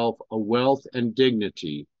himself a wealth and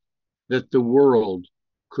dignity that the world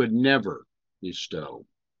could never bestow.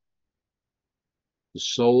 The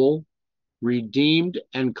soul, redeemed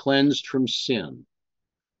and cleansed from sin,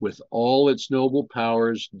 with all its noble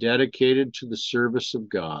powers dedicated to the service of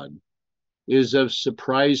God, is of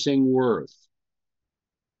surprising worth.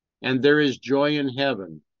 And there is joy in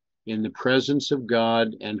heaven in the presence of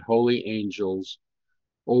God and holy angels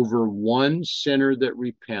over one sinner that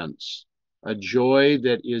repents, a joy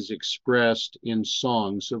that is expressed in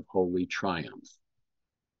songs of holy triumph.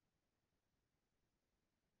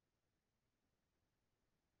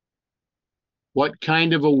 What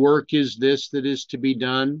kind of a work is this that is to be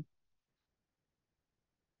done?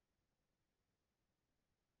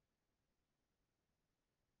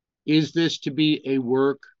 Is this to be a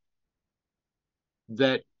work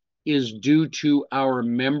that is due to our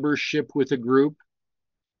membership with a group?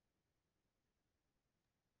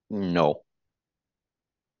 No.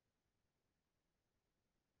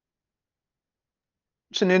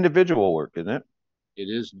 It's an individual work, isn't it? It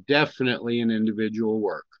is definitely an individual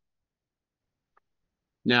work.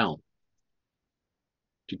 Now,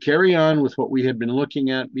 to carry on with what we had been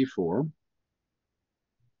looking at before,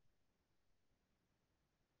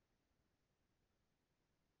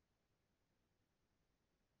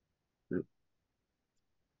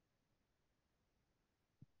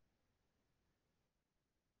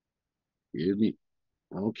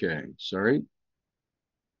 okay, sorry.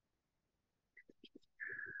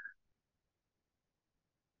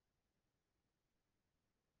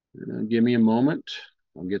 Give me a moment.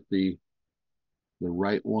 I'll get the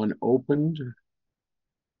right one opened.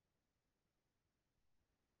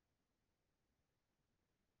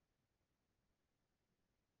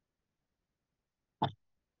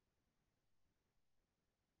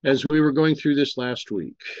 As we were going through this last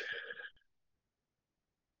week,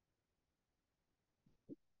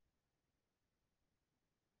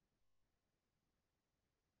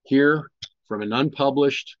 here from an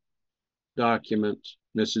unpublished document,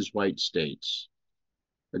 Mrs. White states,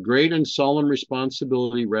 a great and solemn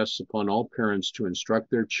responsibility rests upon all parents to instruct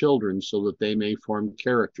their children so that they may form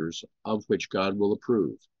characters of which God will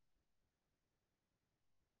approve.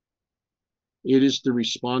 It is the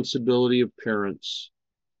responsibility of parents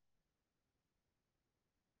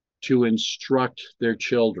to instruct their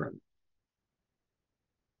children.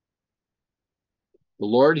 The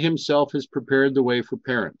Lord himself has prepared the way for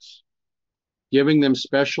parents, giving them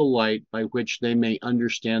special light by which they may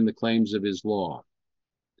understand the claims of his law.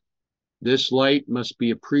 This light must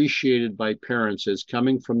be appreciated by parents as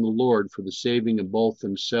coming from the Lord for the saving of both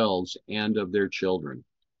themselves and of their children.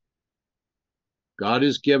 God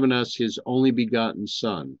has given us his only begotten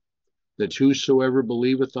Son, that whosoever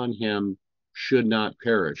believeth on him should not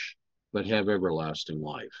perish, but have everlasting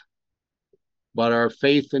life. But our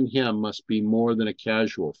faith in him must be more than a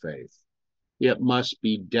casual faith. It must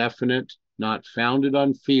be definite, not founded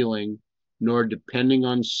on feeling, nor depending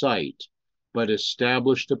on sight, but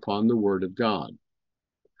established upon the word of God.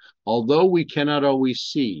 Although we cannot always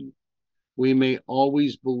see, we may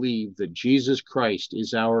always believe that Jesus Christ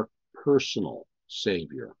is our personal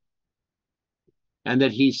Savior, and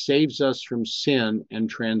that he saves us from sin and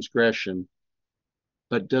transgression,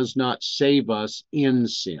 but does not save us in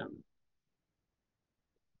sin.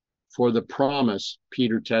 For the promise,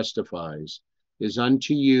 Peter testifies, is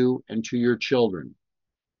unto you and to your children,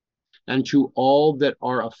 and to all that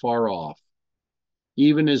are afar off,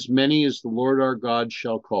 even as many as the Lord our God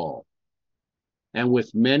shall call. And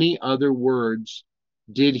with many other words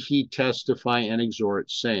did he testify and exhort,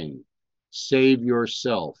 saying, save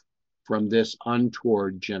yourself from this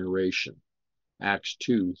untoward generation. Acts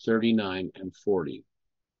 2:39 and 40.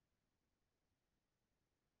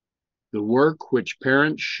 The work which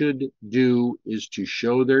parents should do is to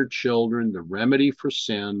show their children the remedy for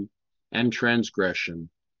sin and transgression,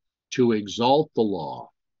 to exalt the law,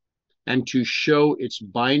 and to show its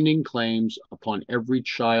binding claims upon every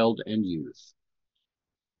child and youth.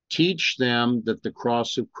 Teach them that the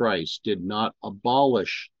cross of Christ did not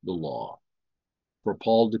abolish the law. For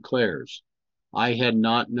Paul declares, I had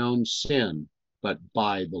not known sin but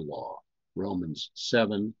by the law. Romans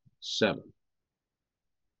 7:7.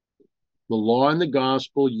 The law and the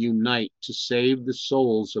gospel unite to save the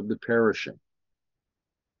souls of the perishing.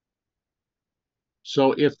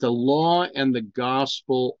 So if the law and the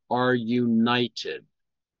gospel are united,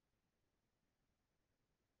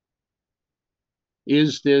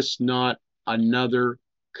 is this not another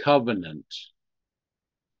covenant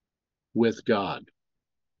with God?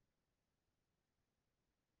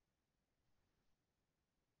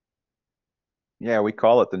 Yeah, we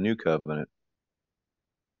call it the new covenant.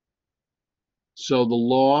 So the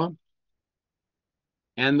law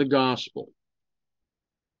and the gospel,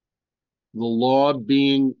 the law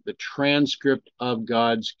being the transcript of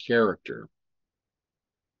God's character,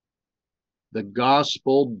 The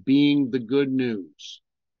gospel being the good news,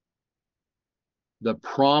 the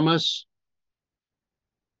promise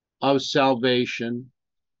of salvation,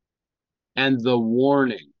 and the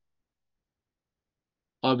warning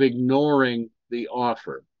of ignoring the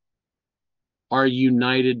offer are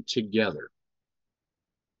united together.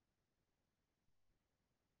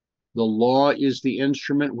 The law is the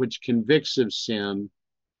instrument which convicts of sin,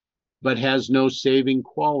 but has no saving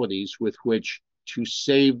qualities with which to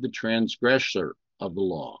save the transgressor of the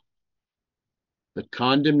law. The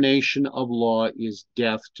condemnation of law is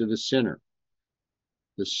death to the sinner.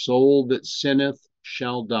 The soul that sinneth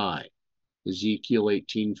shall die. Ezekiel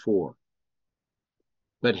 18:4.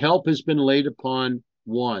 But help has been laid upon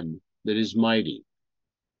one that is mighty.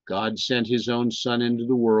 God sent his own Son into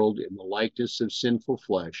the world in the likeness of sinful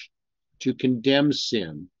flesh to condemn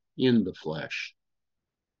sin in the flesh.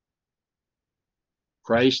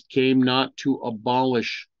 Christ came not to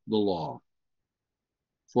abolish the law,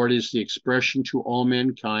 for it is the expression to all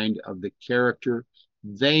mankind of the character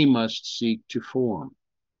they must seek to form,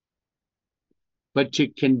 but to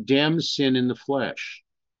condemn sin in the flesh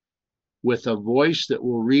with a voice that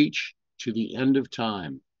will reach to the end of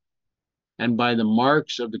time, and by the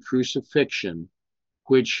marks of the crucifixion,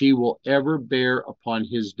 which he will ever bear upon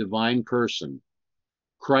his divine person,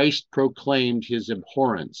 Christ proclaimed his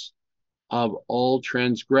abhorrence of all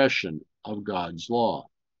transgression of God's law.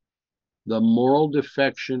 The moral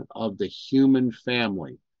defection of the human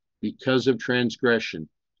family because of transgression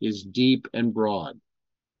is deep and broad,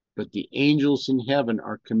 but the angels in heaven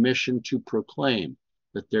are commissioned to proclaim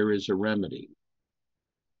that there is a remedy.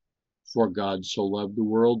 For God so loved the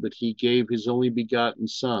world that he gave his only begotten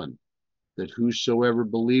Son, that whosoever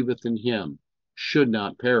believeth in him should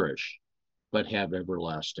not perish, but have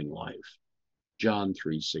everlasting life. John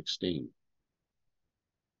 3:16.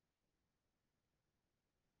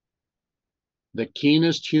 The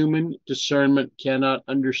keenest human discernment cannot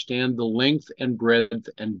understand the length and breadth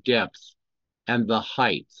and depth and the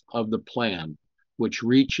height of the plan which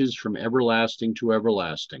reaches from everlasting to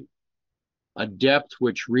everlasting, a depth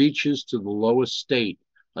which reaches to the lowest state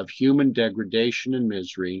of human degradation and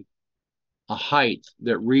misery, a height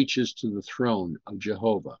that reaches to the throne of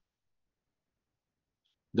Jehovah.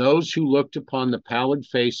 Those who looked upon the pallid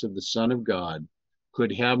face of the Son of God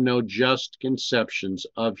could have no just conceptions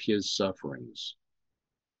of his sufferings.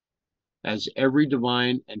 As every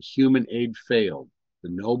divine and human aid failed, the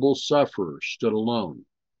noble sufferer stood alone.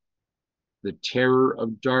 The terror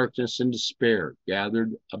of darkness and despair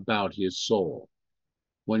gathered about his soul.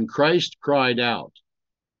 When Christ cried out,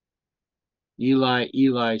 Eli,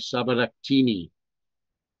 Eli, sabachthani,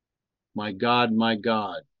 my God,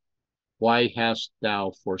 why hast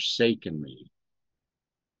thou forsaken me?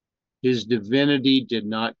 His divinity did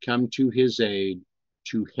not come to his aid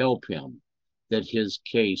to help him, that his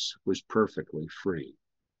case was perfectly free.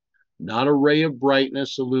 Not a ray of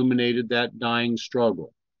brightness illuminated that dying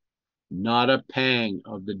struggle. Not a pang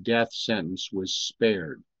of the death sentence was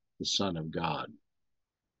spared the Son of God.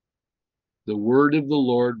 The word of the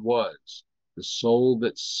Lord was, the soul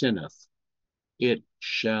that sinneth, it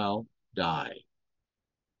shall die.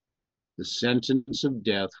 The sentence of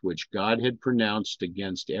death which God had pronounced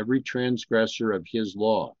against every transgressor of his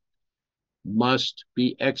law must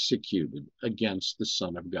be executed against the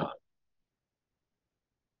Son of God.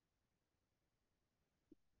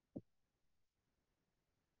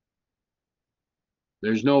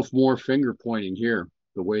 There's no more finger pointing here,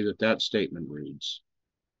 the way that that statement reads.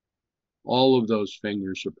 All of those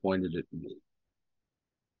fingers are pointed at me.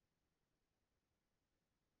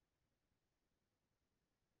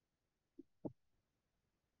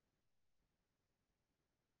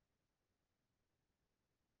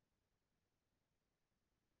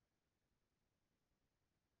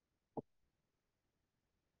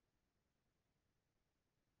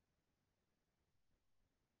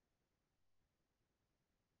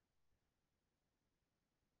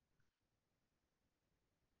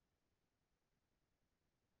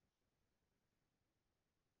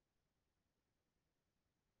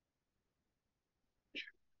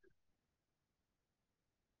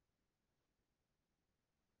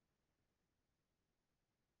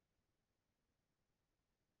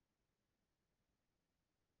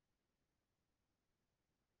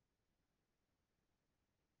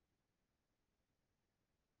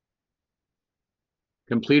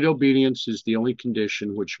 Complete obedience is the only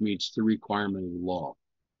condition which meets the requirement of the law.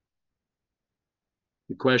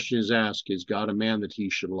 The question is asked, is God a man that he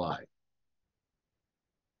should lie?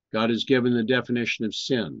 God has given the definition of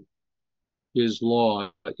sin. His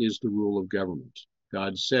law is the rule of government.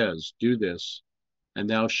 God says, do this, and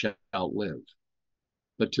thou shalt live.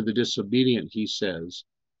 But to the disobedient he says,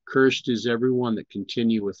 cursed is everyone that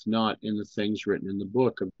continueth not in the things written in the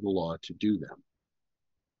book of the law to do them.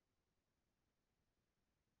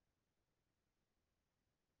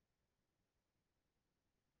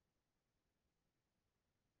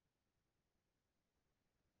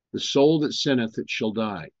 The soul that sinneth, it shall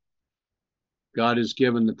die. God has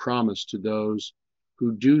given the promise to those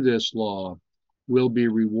who do this law will be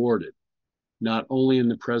rewarded, not only in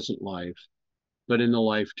the present life, but in the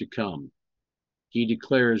life to come. He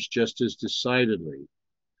declares just as decidedly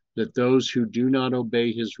that those who do not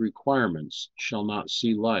obey his requirements shall not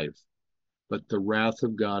see life, but the wrath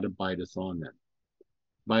of God abideth on them.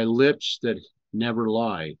 By lips that never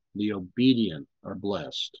lie, the obedient are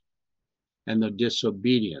blessed, and the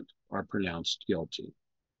disobedient are pronounced guilty.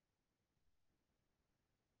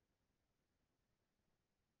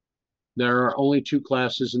 There are only two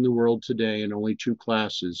classes in the world today, and only two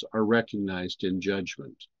classes are recognized in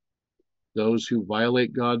judgment: those who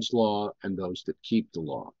violate God's law and those that keep the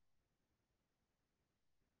law.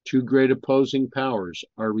 Two great opposing powers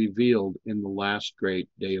are revealed in the last great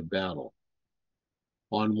day of battle.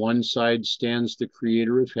 On one side stands the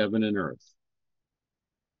Creator of heaven and earth.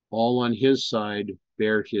 All on his side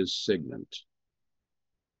bear his signet.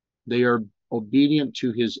 They are obedient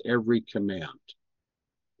to his every command.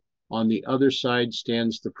 On the other side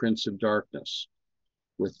stands the Prince of Darkness,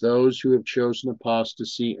 with those who have chosen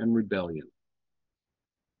apostasy and rebellion.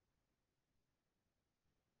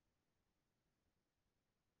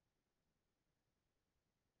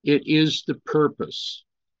 It is the purpose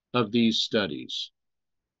of these studies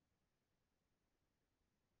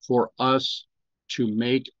for us to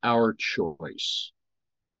make our choice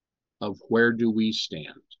of where do we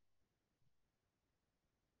stand.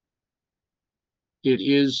 It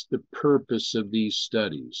is the purpose of these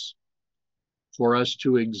studies for us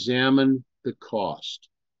to examine the cost,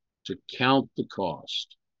 to count the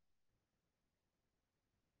cost.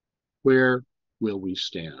 Where will we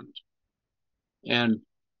stand? And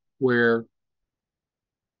where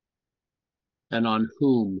and on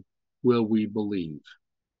whom will we believe?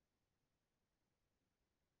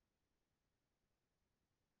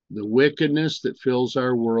 The wickedness that fills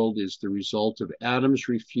our world is the result of Adam's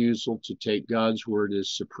refusal to take God's word as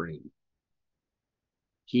supreme.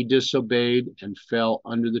 He disobeyed and fell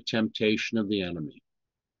under the temptation of the enemy.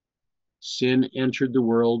 Sin entered the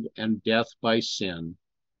world, and death by sin,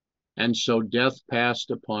 and so death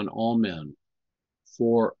passed upon all men,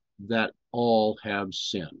 for that all have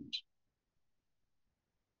sinned.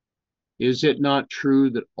 Is it not true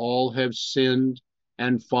that all have sinned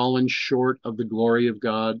and fallen short of the glory of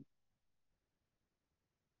God?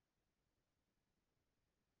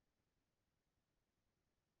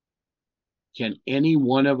 Can any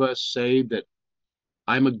one of us say that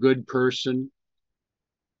I'm a good person?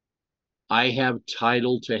 I have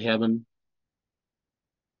title to heaven?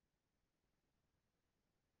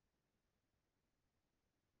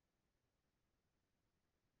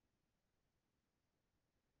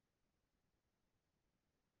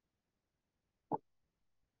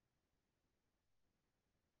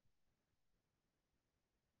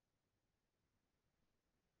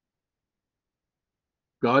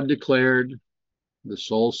 God declared, the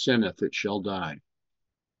soul sinneth, it shall die.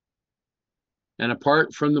 And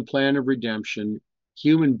apart from the plan of redemption,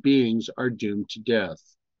 human beings are doomed to death.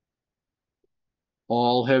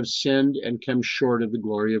 All have sinned and come short of the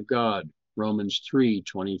glory of God. Romans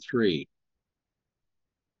 3:23.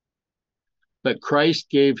 But Christ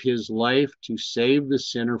gave his life to save the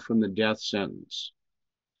sinner from the death sentence.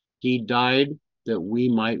 He died that we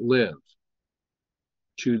might live.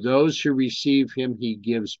 To those who receive him, he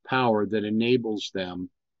gives power that enables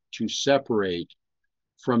them to separate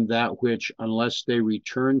from that which, unless they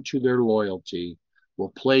return to their loyalty,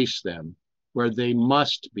 will place them where they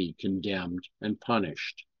must be condemned and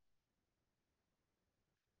punished.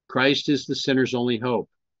 Christ is the sinner's only hope.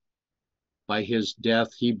 By his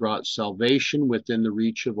death, he brought salvation within the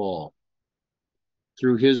reach of all.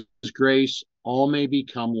 Through his grace, all may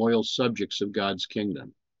become loyal subjects of God's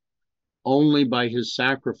kingdom. Only by his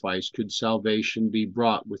sacrifice could salvation be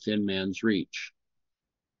brought within man's reach.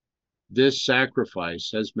 This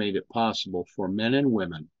sacrifice has made it possible for men and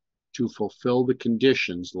women to fulfill the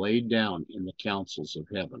conditions laid down in the councils of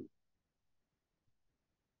heaven.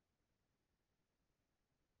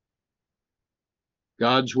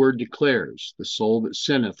 God's word declares, the soul that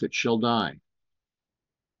sinneth, it shall die.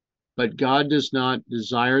 But God does not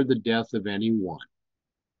desire the death of any one.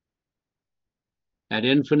 At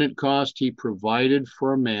infinite cost, he provided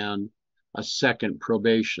for man a second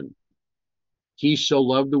probation. He so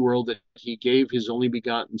loved the world that he gave his only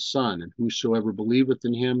begotten Son, and whosoever believeth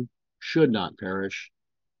in him should not perish,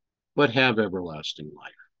 but have everlasting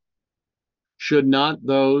life. Should not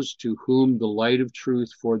those to whom the light of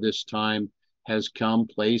truth for this time has come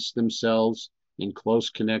place themselves in close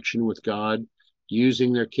connection with God,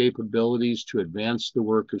 using their capabilities to advance the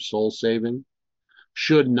work of soul saving?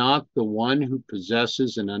 Should not the one who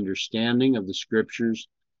possesses an understanding of the Scriptures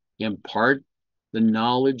impart the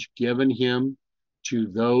knowledge given him to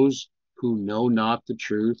those who know not the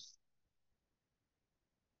truth?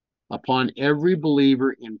 Upon every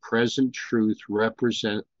believer in present truth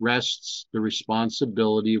rests the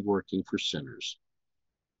responsibility of working for sinners.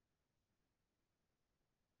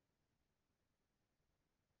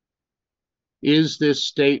 Is this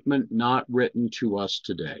statement not written to us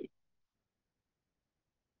today?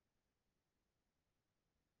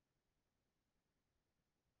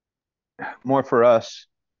 More for us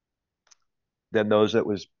than those it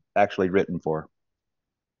was actually written for.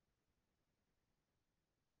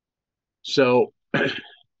 So,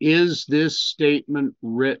 is this statement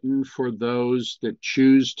written for those that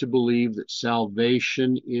choose to believe that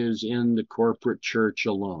salvation is in the corporate church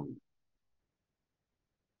alone?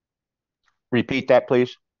 Repeat that,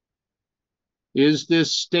 please. Is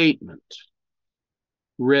this statement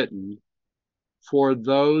written for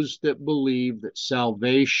those that believe that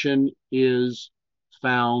salvation is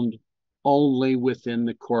found only within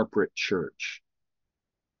the corporate church?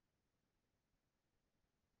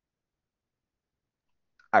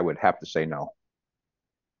 I would have to say no.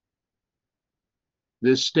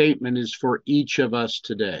 This statement is for each of us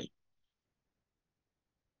today.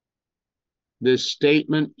 This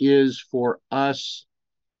statement is for us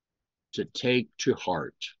to take to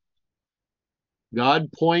heart.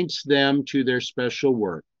 God points them to their special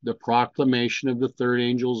work, the proclamation of the third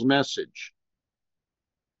angel's message.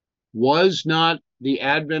 Was not the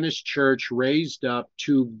Adventist church raised up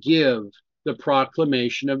to give the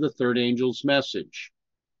proclamation of the third angel's message?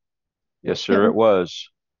 Yes, sir, it was.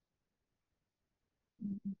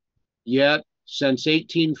 Yet, since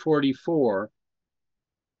 1844,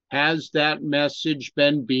 has that message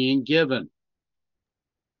been being given?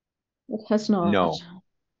 It has not. No.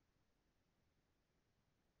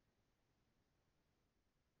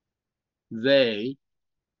 They,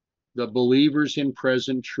 the believers in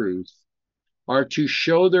present truth, are to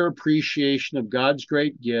show their appreciation of God's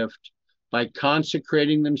great gift by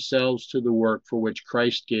consecrating themselves to the work for which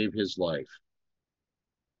Christ gave his life.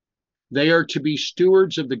 They are to be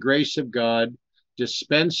stewards of the grace of God,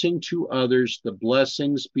 dispensing to others the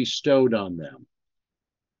blessings bestowed on them.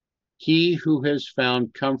 He who has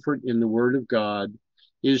found comfort in the Word of God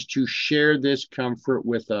is to share this comfort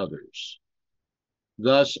with others.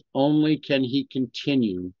 Thus only can he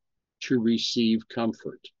continue to receive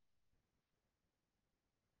comfort.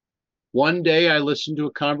 One day I listened to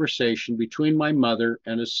a conversation between my mother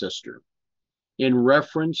and a sister in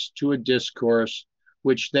reference to a discourse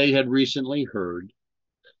which they had recently heard,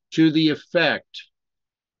 to the effect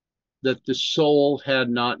that the soul had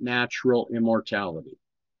not natural immortality.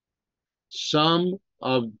 Some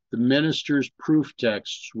of the minister's proof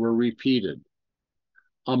texts were repeated.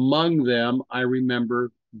 Among them, I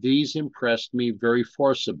remember these impressed me very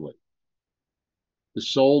forcibly. The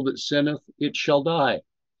soul that sinneth, it shall die.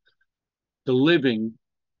 The living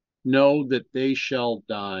know that they shall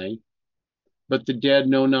die, but the dead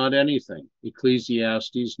know not anything.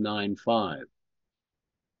 Ecclesiastes 9:5.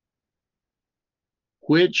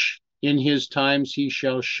 Which in his times he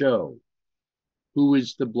shall show, who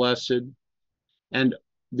is the blessed and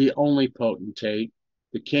the only potentate,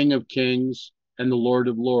 the King of kings and the Lord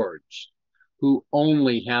of lords, who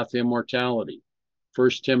only hath immortality.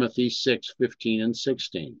 1 Timothy 6:15 and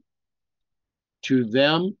 16. To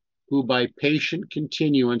them who by patient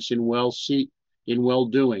continuance in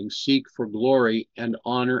well-doing seek for glory and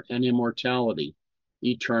honor and immortality,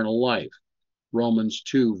 eternal life. Romans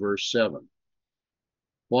 2, verse 7.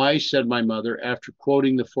 Why, said my mother, after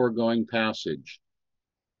quoting the foregoing passage,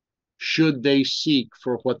 should they seek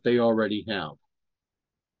for what they already have?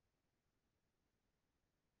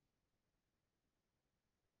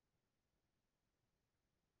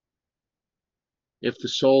 If the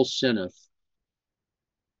soul sinneth,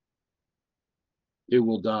 it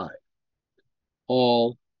will die.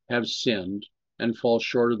 All have sinned and fall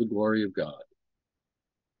short of the glory of God.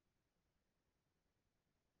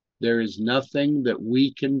 There is nothing that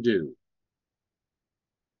we can do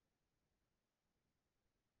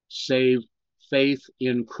save faith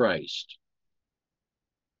in Christ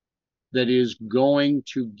that is going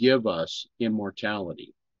to give us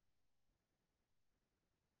immortality.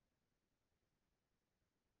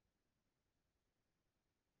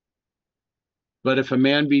 But if a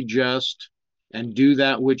man be just, and do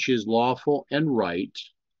that which is lawful and right,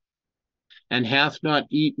 and hath not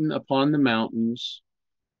eaten upon the mountains,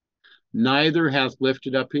 neither hath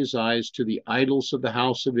lifted up his eyes to the idols of the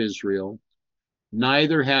house of Israel,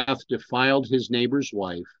 neither hath defiled his neighbor's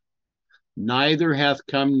wife, neither hath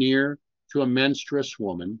come near to a menstruous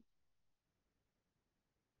woman,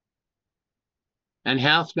 and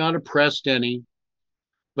hath not oppressed any,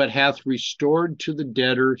 but hath restored to the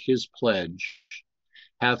debtor his pledge,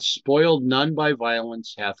 hath spoiled none by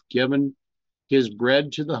violence, hath given his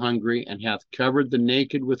bread to the hungry, and hath covered the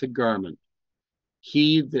naked with a garment.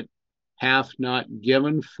 He that hath not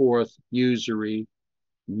given forth usury,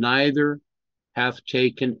 neither hath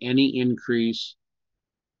taken any increase,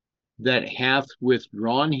 that hath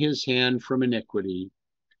withdrawn his hand from iniquity,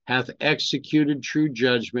 hath executed true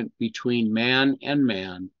judgment between man and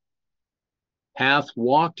man, hath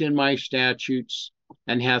walked in my statutes,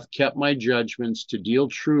 and hath kept my judgments to deal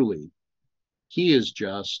truly. He is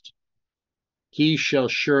just. He shall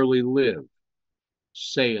surely live,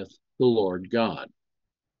 saith the Lord God.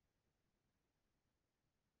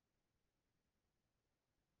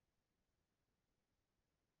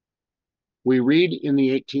 We read in the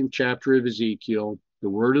 18th chapter of Ezekiel, the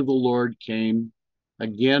word of the Lord came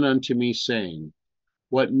again unto me, saying,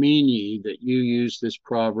 What mean ye that you use this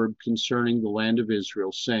proverb concerning the land of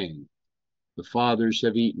Israel, saying, The fathers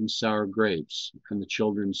have eaten sour grapes, and the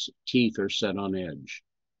children's teeth are set on edge?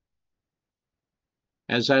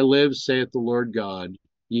 As I live, saith the Lord God,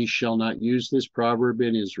 ye shall not use this proverb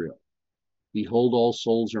in Israel. Behold, all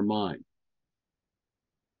souls are mine.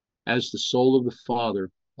 As the soul of the Father,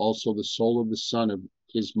 also the soul of the Son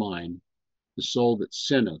is mine. The soul that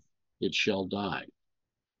sinneth, it shall die.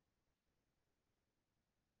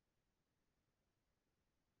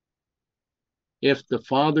 If the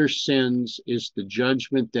Father sins, is the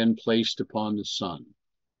judgment then placed upon the Son?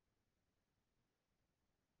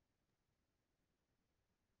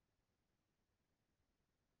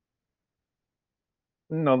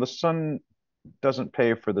 No, the Son doesn't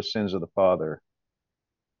pay for the sins of the Father.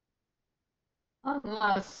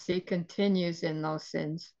 Unless he continues in those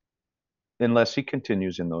sins. Unless he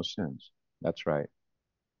continues in those sins. That's right.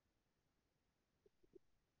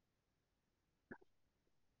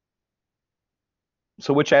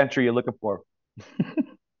 So which answer are you looking for?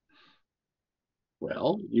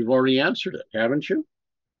 Well, you've already answered it, haven't you?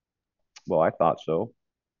 Well, I thought so.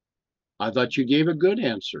 I thought you gave a good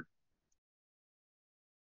answer.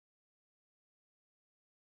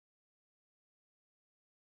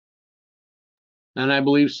 And I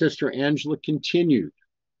believe Sister Angela continued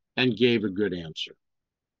and gave a good answer.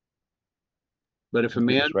 But if a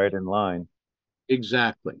man... right in line.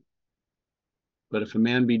 Exactly. But if a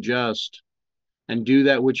man be just, and do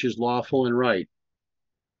that which is lawful and right,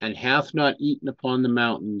 and hath not eaten upon the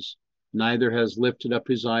mountains, neither has lifted up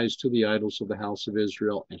his eyes to the idols of the house of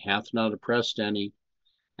Israel, and hath not oppressed any,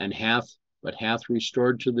 and hath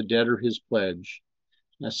restored to the debtor his pledge,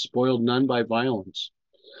 hath spoiled none by violence,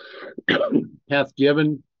 hath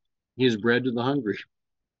given his bread to the hungry,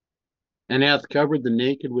 and hath covered the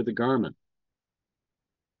naked with a garment.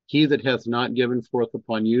 He that hath not given forth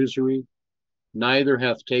upon usury, neither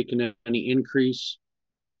hath taken any increase,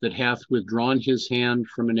 that hath withdrawn his hand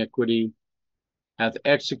from iniquity, hath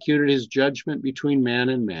executed his judgment between man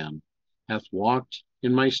and man, hath walked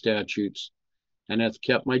in my statutes, and hath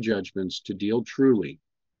kept my judgments to deal truly.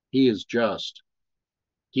 He is just.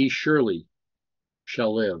 He surely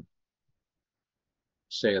shall live,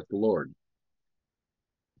 saith the Lord.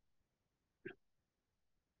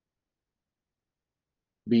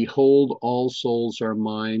 Behold, all souls are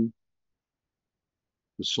mine.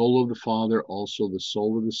 The soul of the Father, also the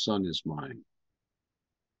soul of the Son is mine.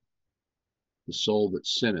 The soul that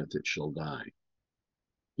sinneth, it shall die.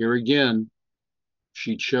 Here again,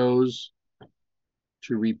 she chose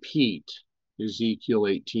to repeat Ezekiel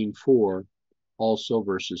 18:4, also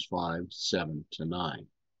verses 5, 7 to 9.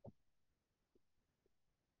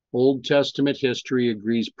 Old Testament history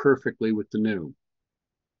agrees perfectly with the New.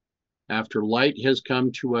 After light has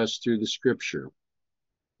come to us through the Scripture,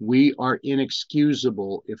 we are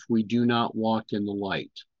inexcusable if we do not walk in the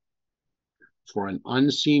light. For an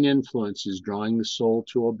unseen influence is drawing the soul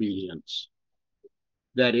to obedience,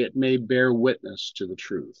 that it may bear witness to the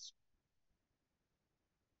truth.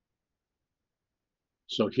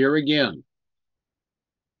 So here again,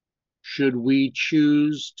 should we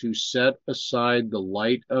choose to set aside the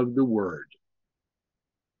light of the Word,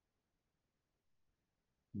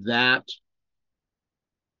 that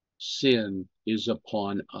sin is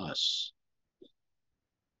upon us.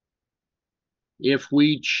 If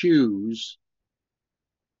we choose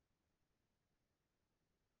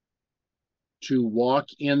to walk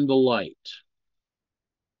in the light,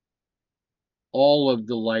 all of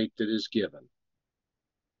the light that is given.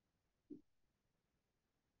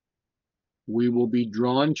 We will be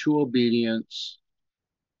drawn to obedience,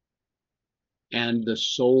 and the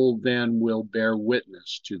soul then will bear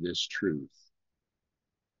witness to this truth.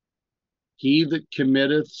 He that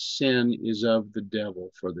committeth sin is of the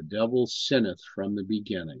devil, for the devil sinneth from the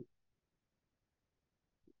beginning.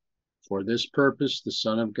 For this purpose the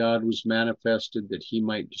Son of God was manifested, that he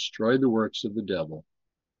might destroy the works of the devil.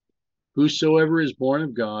 Whosoever is born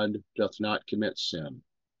of God doth not commit sin,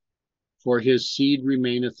 for his seed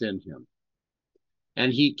remaineth in him.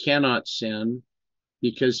 And he cannot sin,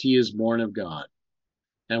 because he is born of God.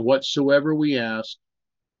 And whatsoever we ask,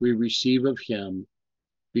 we receive of him,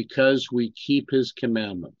 because we keep his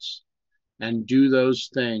commandments, and do those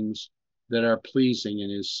things that are pleasing in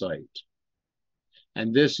his sight.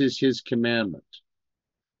 And this is his commandment,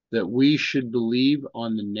 that we should believe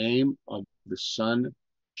on the name of the Son,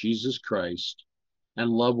 Jesus Christ, and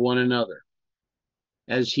love one another,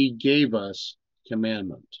 as he gave us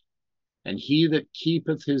commandment. And he that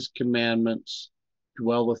keepeth his commandments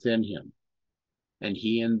dwelleth in him, and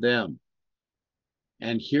he in them.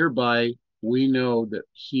 And hereby we know that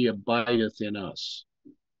he abideth in us,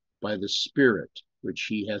 by the Spirit which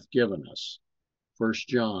he hath given us. 1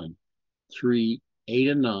 John 3, 8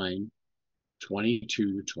 and 9,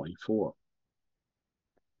 22 to 24.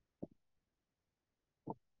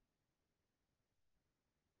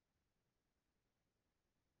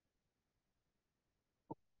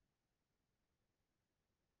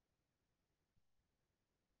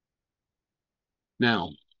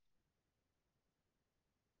 Now,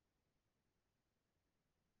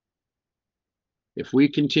 if we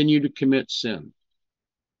continue to commit sin,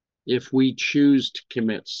 if we choose to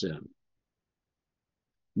commit sin,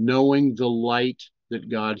 knowing the light that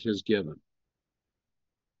God has given,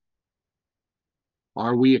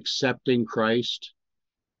 are we accepting Christ,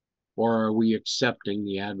 or are we accepting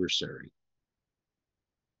the adversary?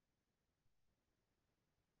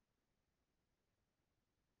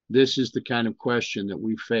 This is the kind of question that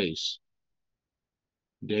we face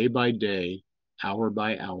day by day, hour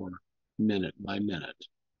by hour, minute by minute.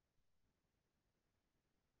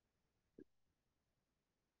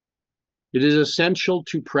 It is essential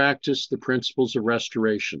to practice the principles of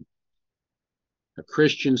restoration. A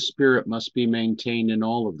Christian spirit must be maintained in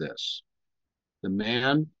all of this. The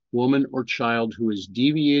man, woman, or child who is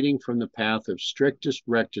deviating from the path of strictest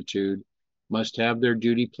rectitude must have their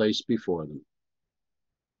duty placed before them.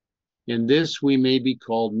 In this we may be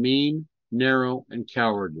called mean, narrow, and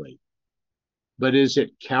cowardly. But is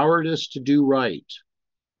it cowardice to do right?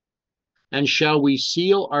 And shall we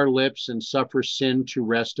seal our lips and suffer sin to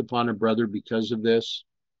rest upon a brother because of this?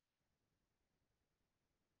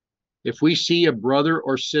 If we see a brother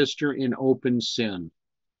or sister in open sin,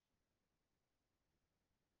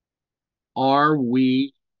 are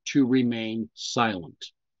we to remain silent?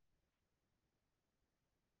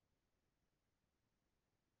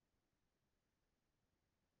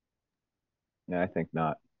 Yeah, I think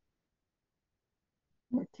not.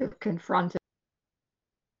 To confront it.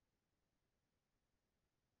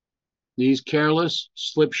 These careless,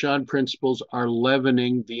 slipshod principles are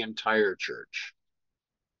leavening the entire church.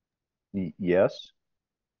 Yes.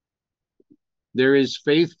 There is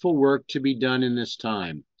faithful work to be done in this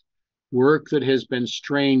time, work that has been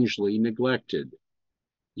strangely neglected.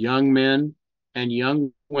 Young men and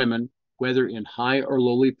young women, whether in high or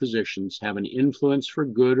lowly positions, have an influence for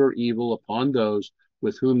good or evil upon those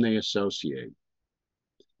with whom they associate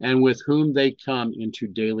and with whom they come into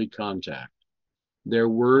daily contact. Their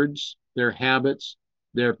words, their habits,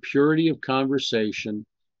 their purity of conversation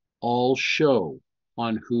all show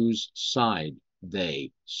on whose side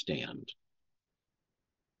they stand.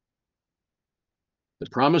 The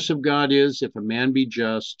promise of God is, if a man be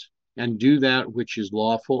just, and do that which is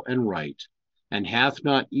lawful and right, and hath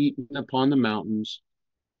not eaten upon the mountains,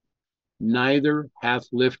 neither hath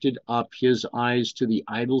lifted up his eyes to the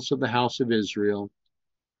idols of the house of Israel,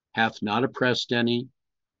 hath not oppressed any,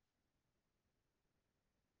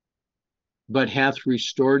 but hath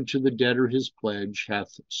restored to the debtor his pledge, hath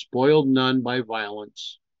spoiled none by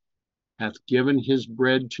violence, hath given his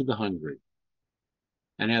bread to the hungry,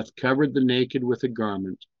 and hath covered the naked with a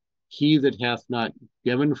garment, he that hath not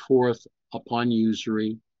given forth upon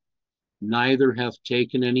usury, neither hath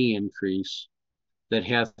taken any increase, that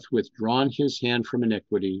hath withdrawn his hand from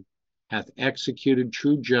iniquity, hath executed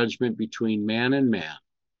true judgment between man and man,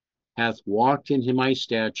 hath walked in my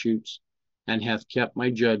statutes, and hath kept my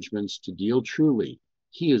judgments to deal truly,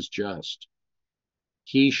 he is just.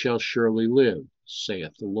 He shall surely live,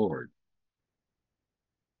 saith the Lord.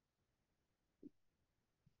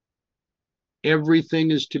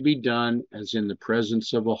 Everything is to be done as in the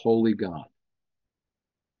presence of a holy God.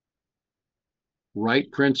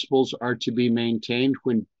 Right principles are to be maintained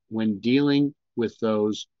when dealing with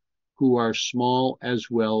those who are small as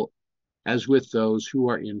well as with those who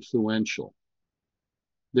are influential.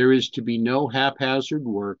 There is to be no haphazard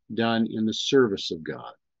work done in the service of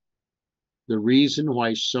God. The reason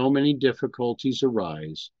why so many difficulties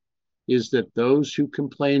arise is that those who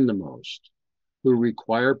complain the most, who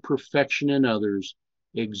require perfection in others,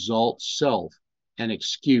 exalt self and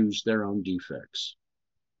excuse their own defects.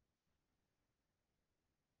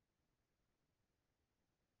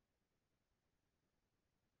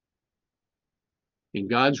 In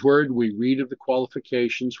God's word, we read of the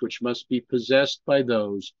qualifications which must be possessed by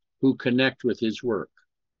those who connect with his work.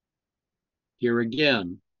 Here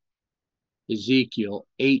again, Ezekiel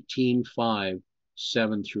 18:5,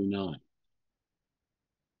 7 through 9.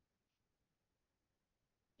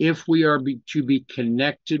 If we are to be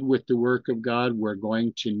connected with the work of God, we're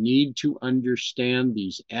going to need to understand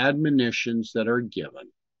these admonitions that are given.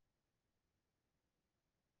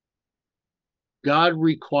 God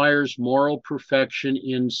requires moral perfection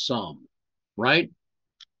in some, right?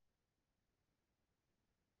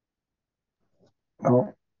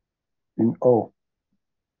 Oh. Oh.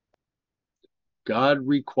 God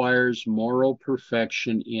requires moral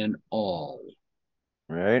perfection in all.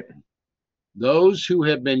 Right? Those who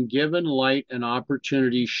have been given light and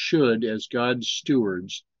opportunity should, as God's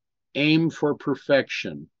stewards, aim for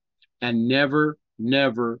perfection and never,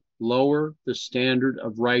 never lower the standard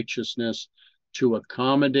of righteousness to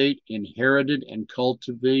accommodate inherited and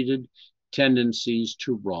cultivated tendencies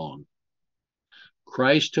to wrong.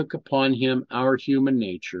 Christ took upon him our human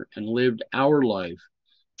nature and lived our life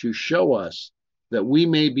to show us that we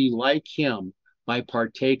may be like him by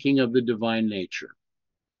partaking of the divine nature.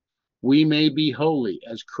 We may be holy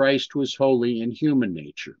as Christ was holy in human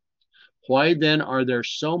nature. Why then are there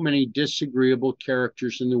so many disagreeable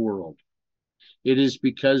characters in the world? It is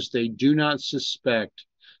because they do not suspect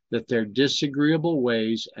that their disagreeable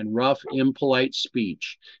ways and rough, impolite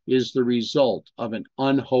speech is the result of an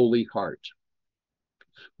unholy heart.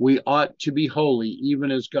 We ought to be holy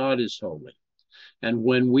even as God is holy. And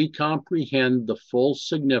when we comprehend the full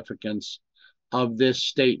significance of this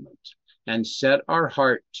statement and set our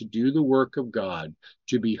heart to do the work of God,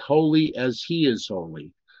 to be holy as he is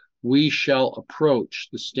holy, we shall approach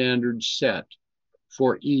the standards set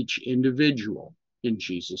for each individual in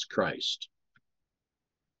Jesus Christ.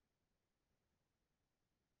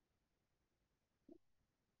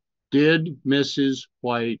 Did Mrs.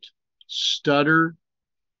 White stutter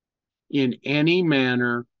in any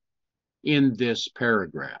manner in this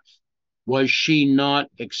paragraph? Was she not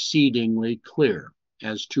exceedingly clear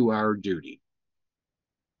as to our duty?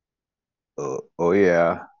 Oh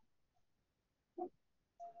yeah.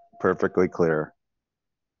 Perfectly clear.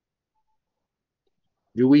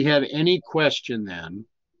 Do we have any question then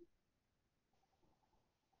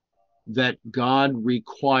that God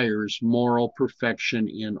requires moral perfection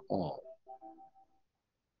in all?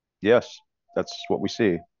 Yes, that's what we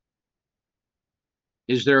see.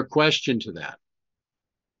 Is there a question to that?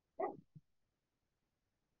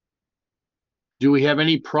 Do we have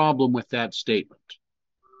any problem with that statement?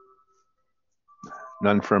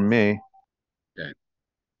 None from me. Okay.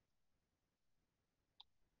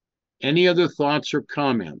 Any other thoughts or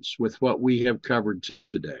comments with what we have covered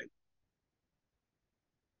today?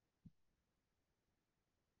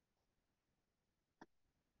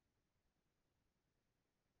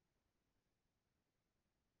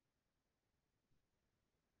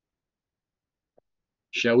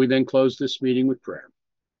 Shall we then close this meeting with prayer?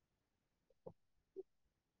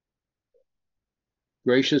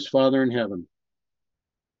 Gracious Father in heaven,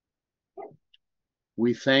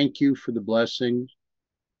 we thank you for the blessing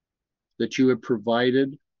that you have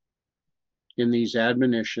provided in these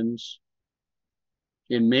admonitions,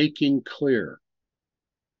 in making clear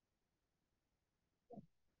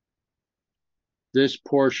this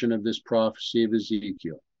portion of this prophecy of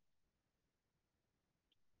Ezekiel.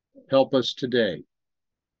 Help us today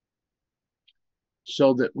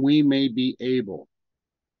so that we may be able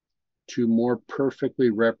to more perfectly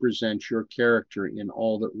represent your character in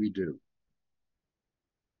all that we do.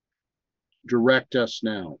 Direct us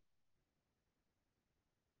now.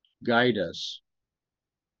 Guide us,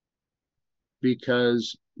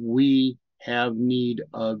 because we have need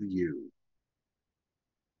of you.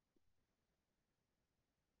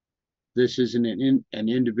 This is an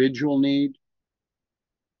individual need,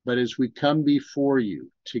 but as we come before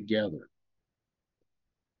you together,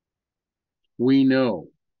 we know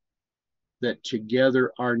that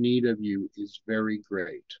together our need of you is very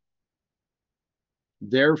great.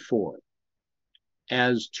 Therefore,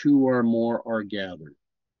 as two or more are gathered,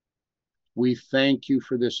 we thank you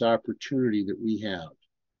for this opportunity that we have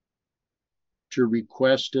to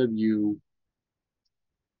request of you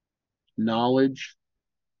knowledge,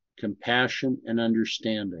 compassion, and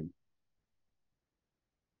understanding,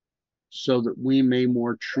 so that we may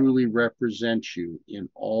more truly represent you in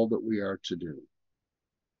all that we are to do.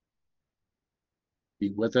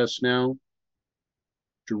 Be with us now.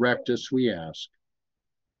 Direct us, we ask.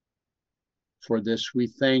 For this we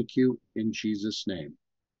thank you in Jesus' name.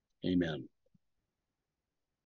 Amen.